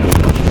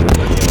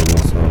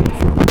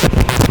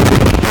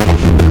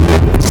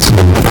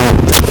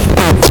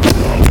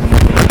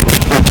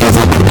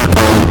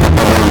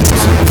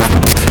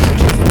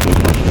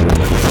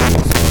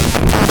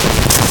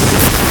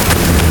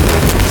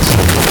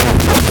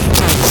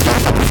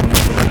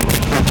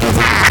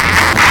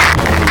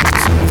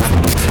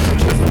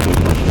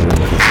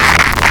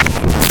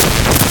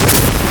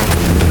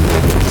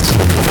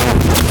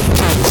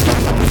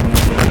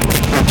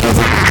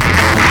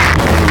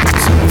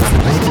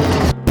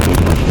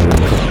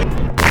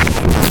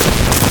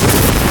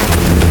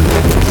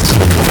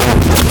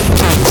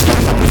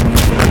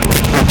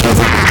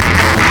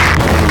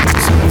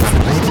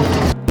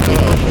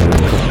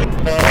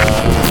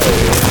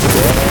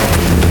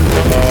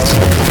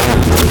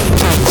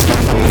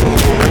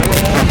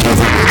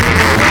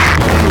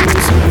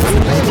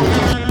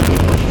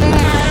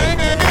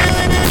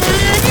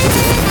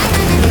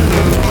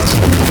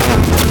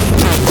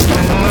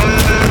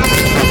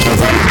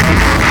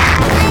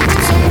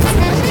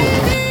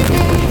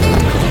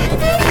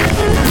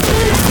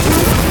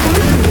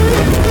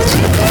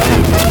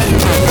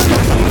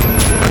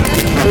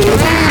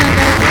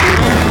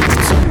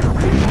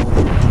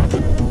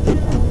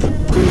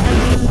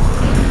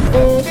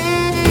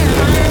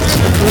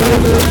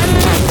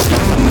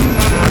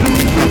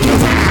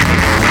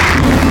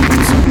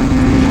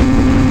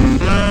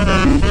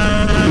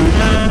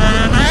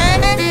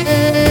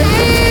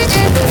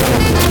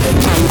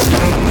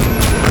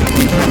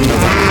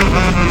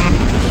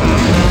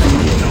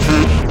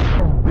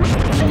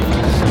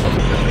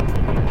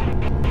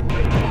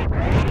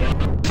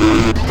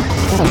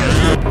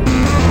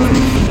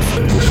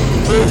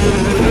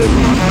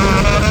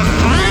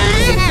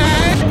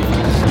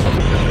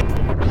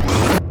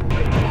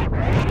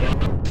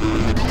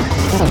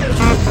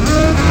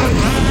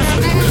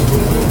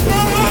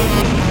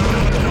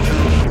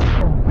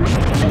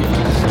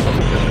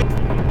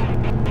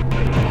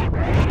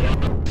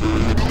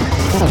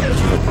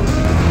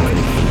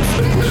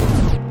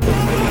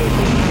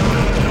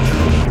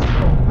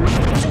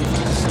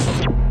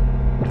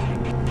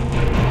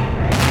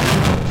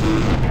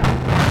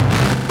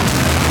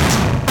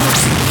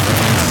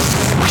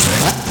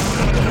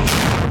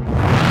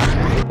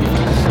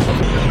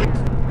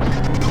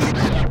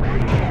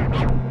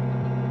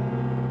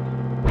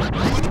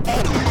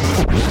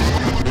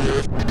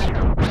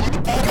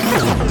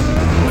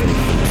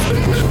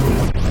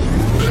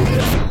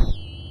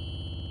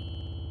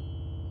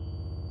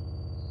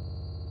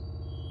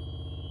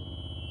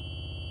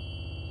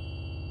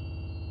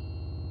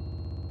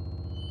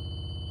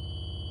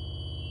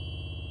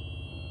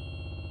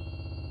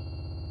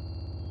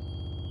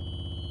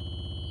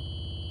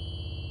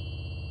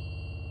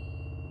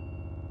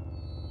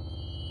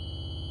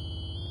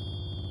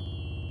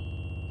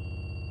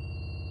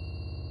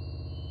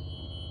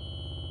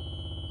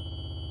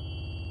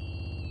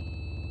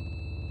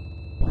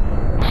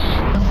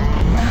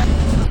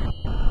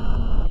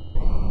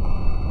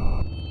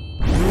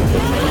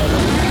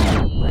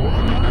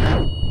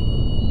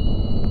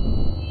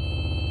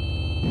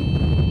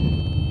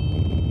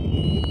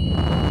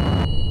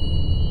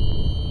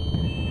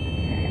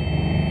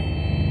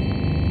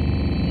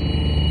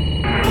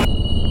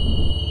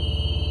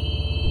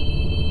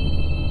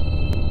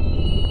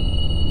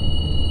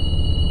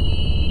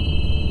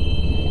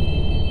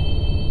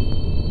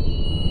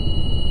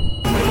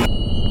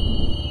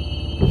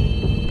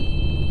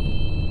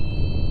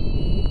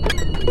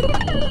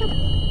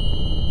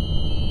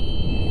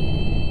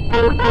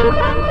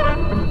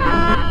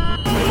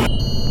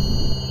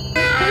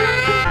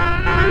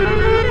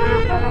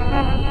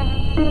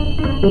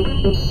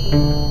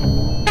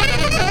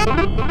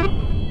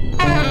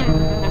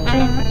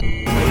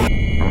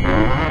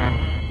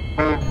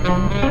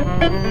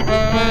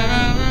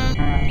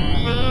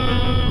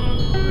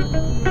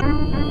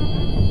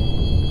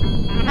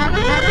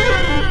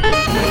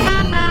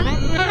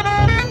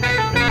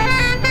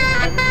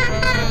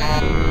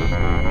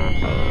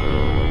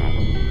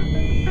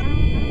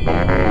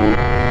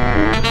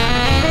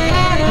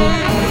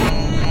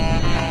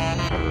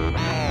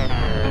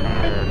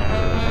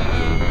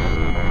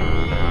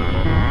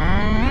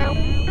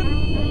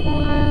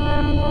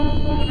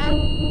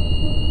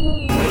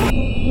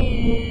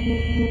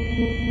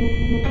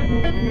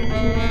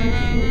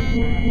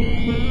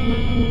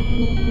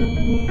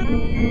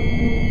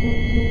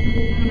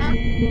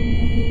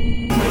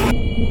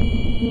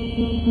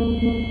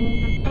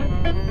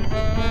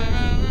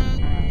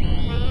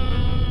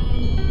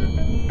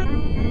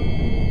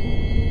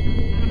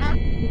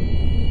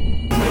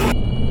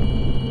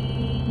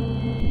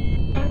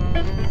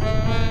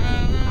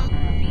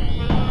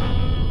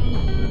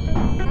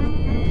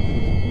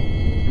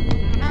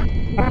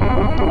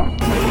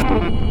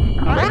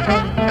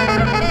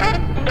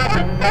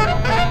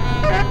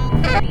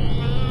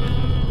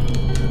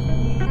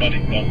 I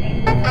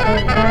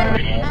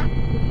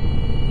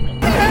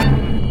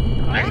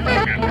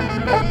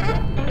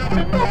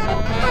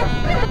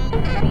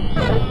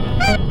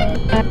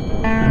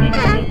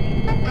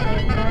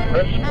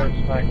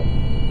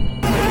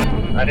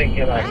didn't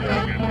get like I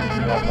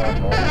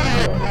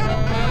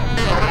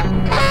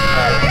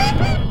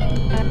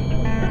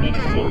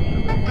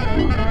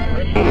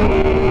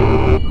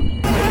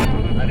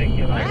didn't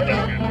get like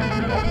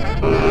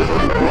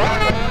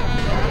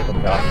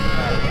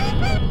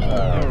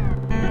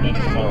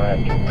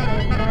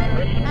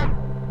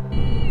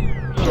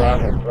so I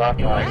will drop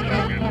my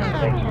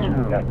things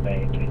we got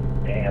made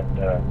and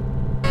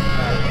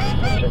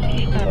send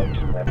you some notes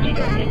and that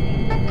stuff.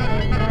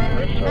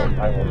 So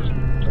I will see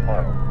you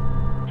tomorrow.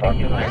 Talk to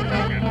you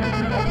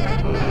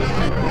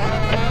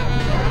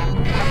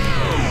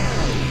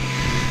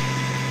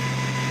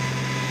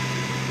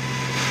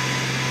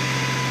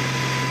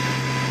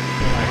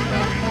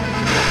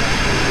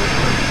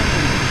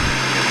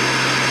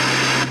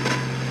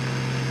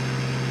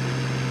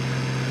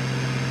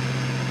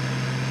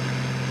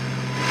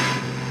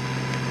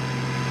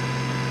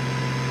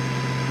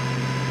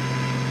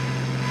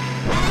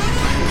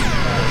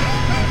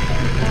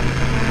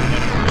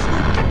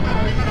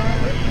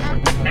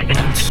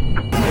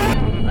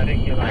I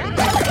didn't get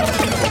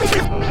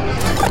like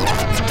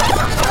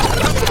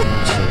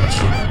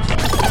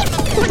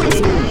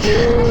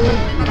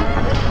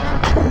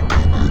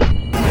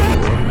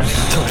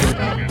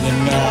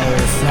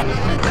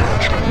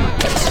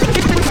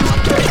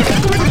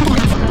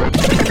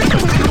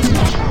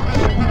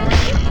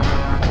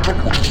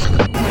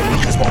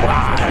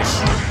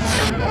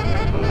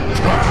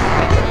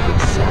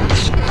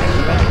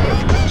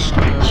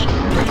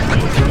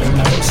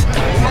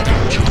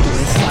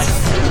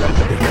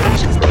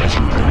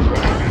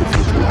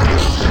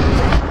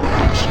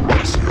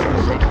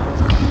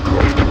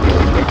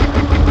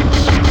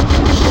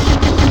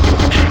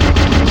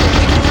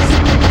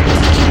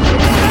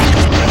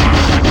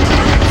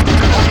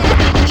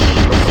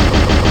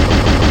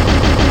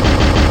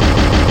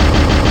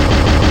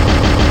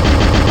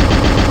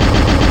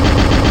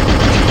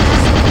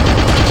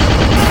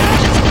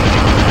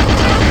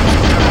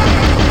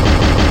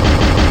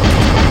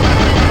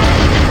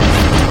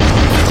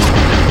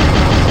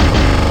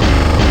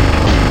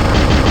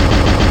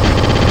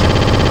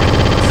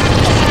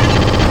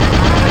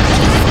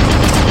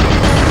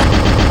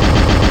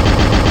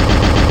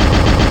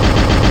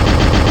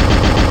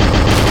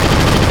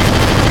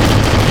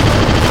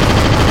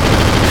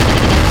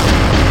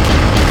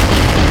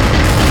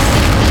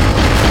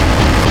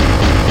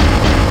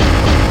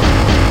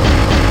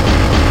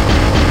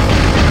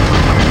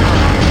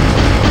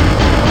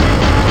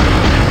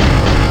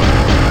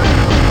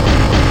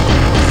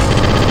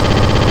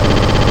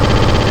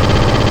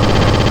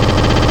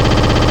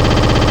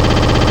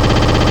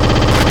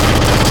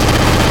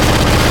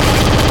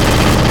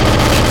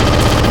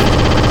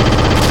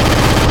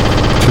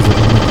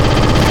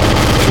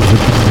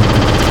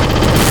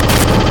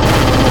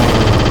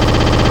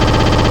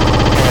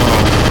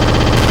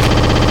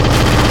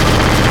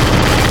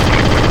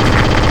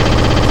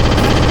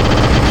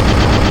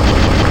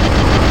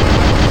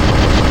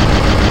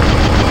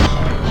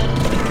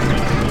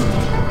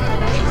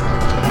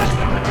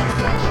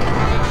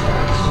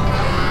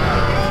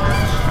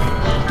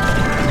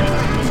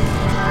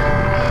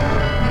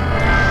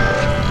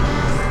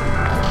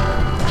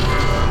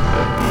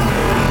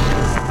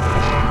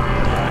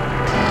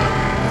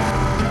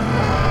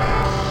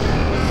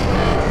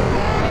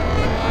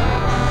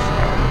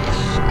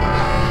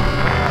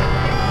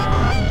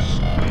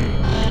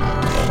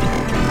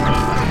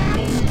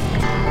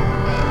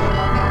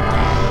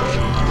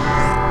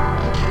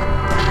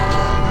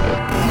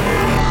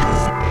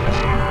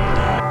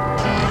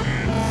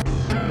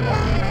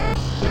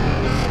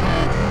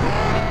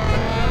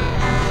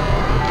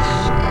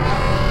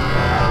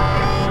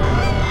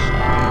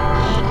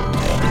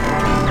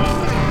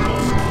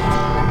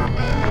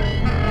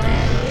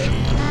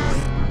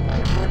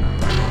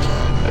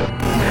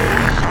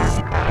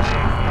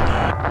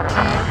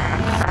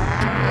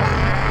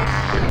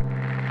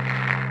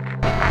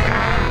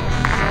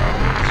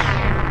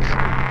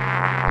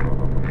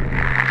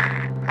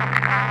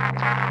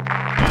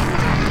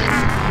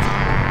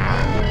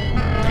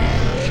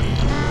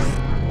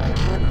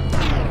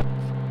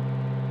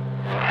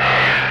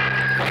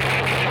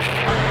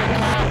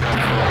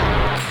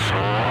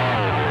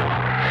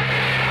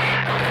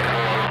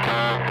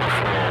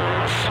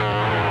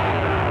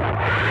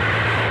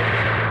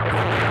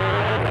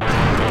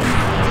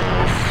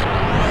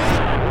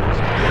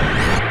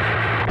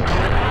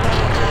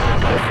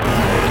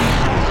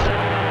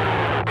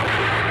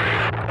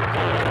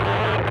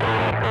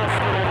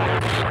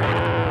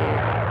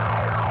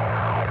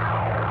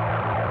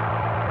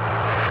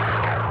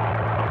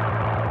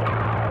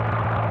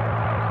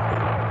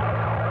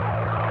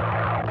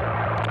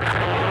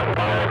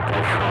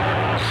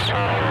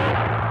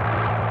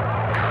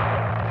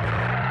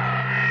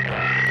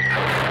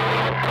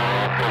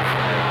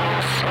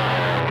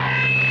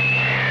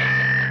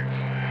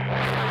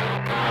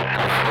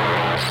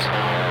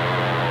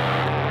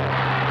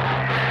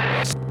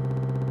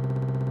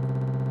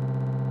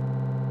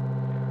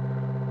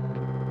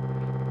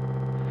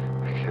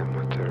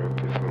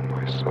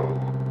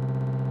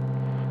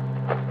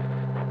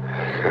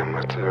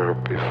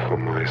chemotherapy for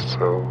my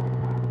soul,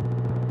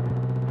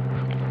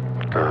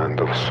 kind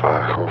of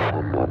cycle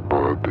for my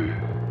body.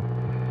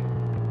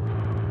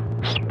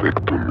 Speak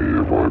to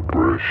me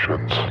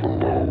vibrations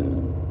low.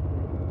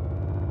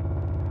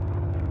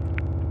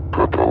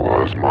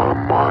 Catalyze my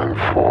mind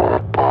for a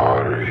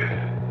party.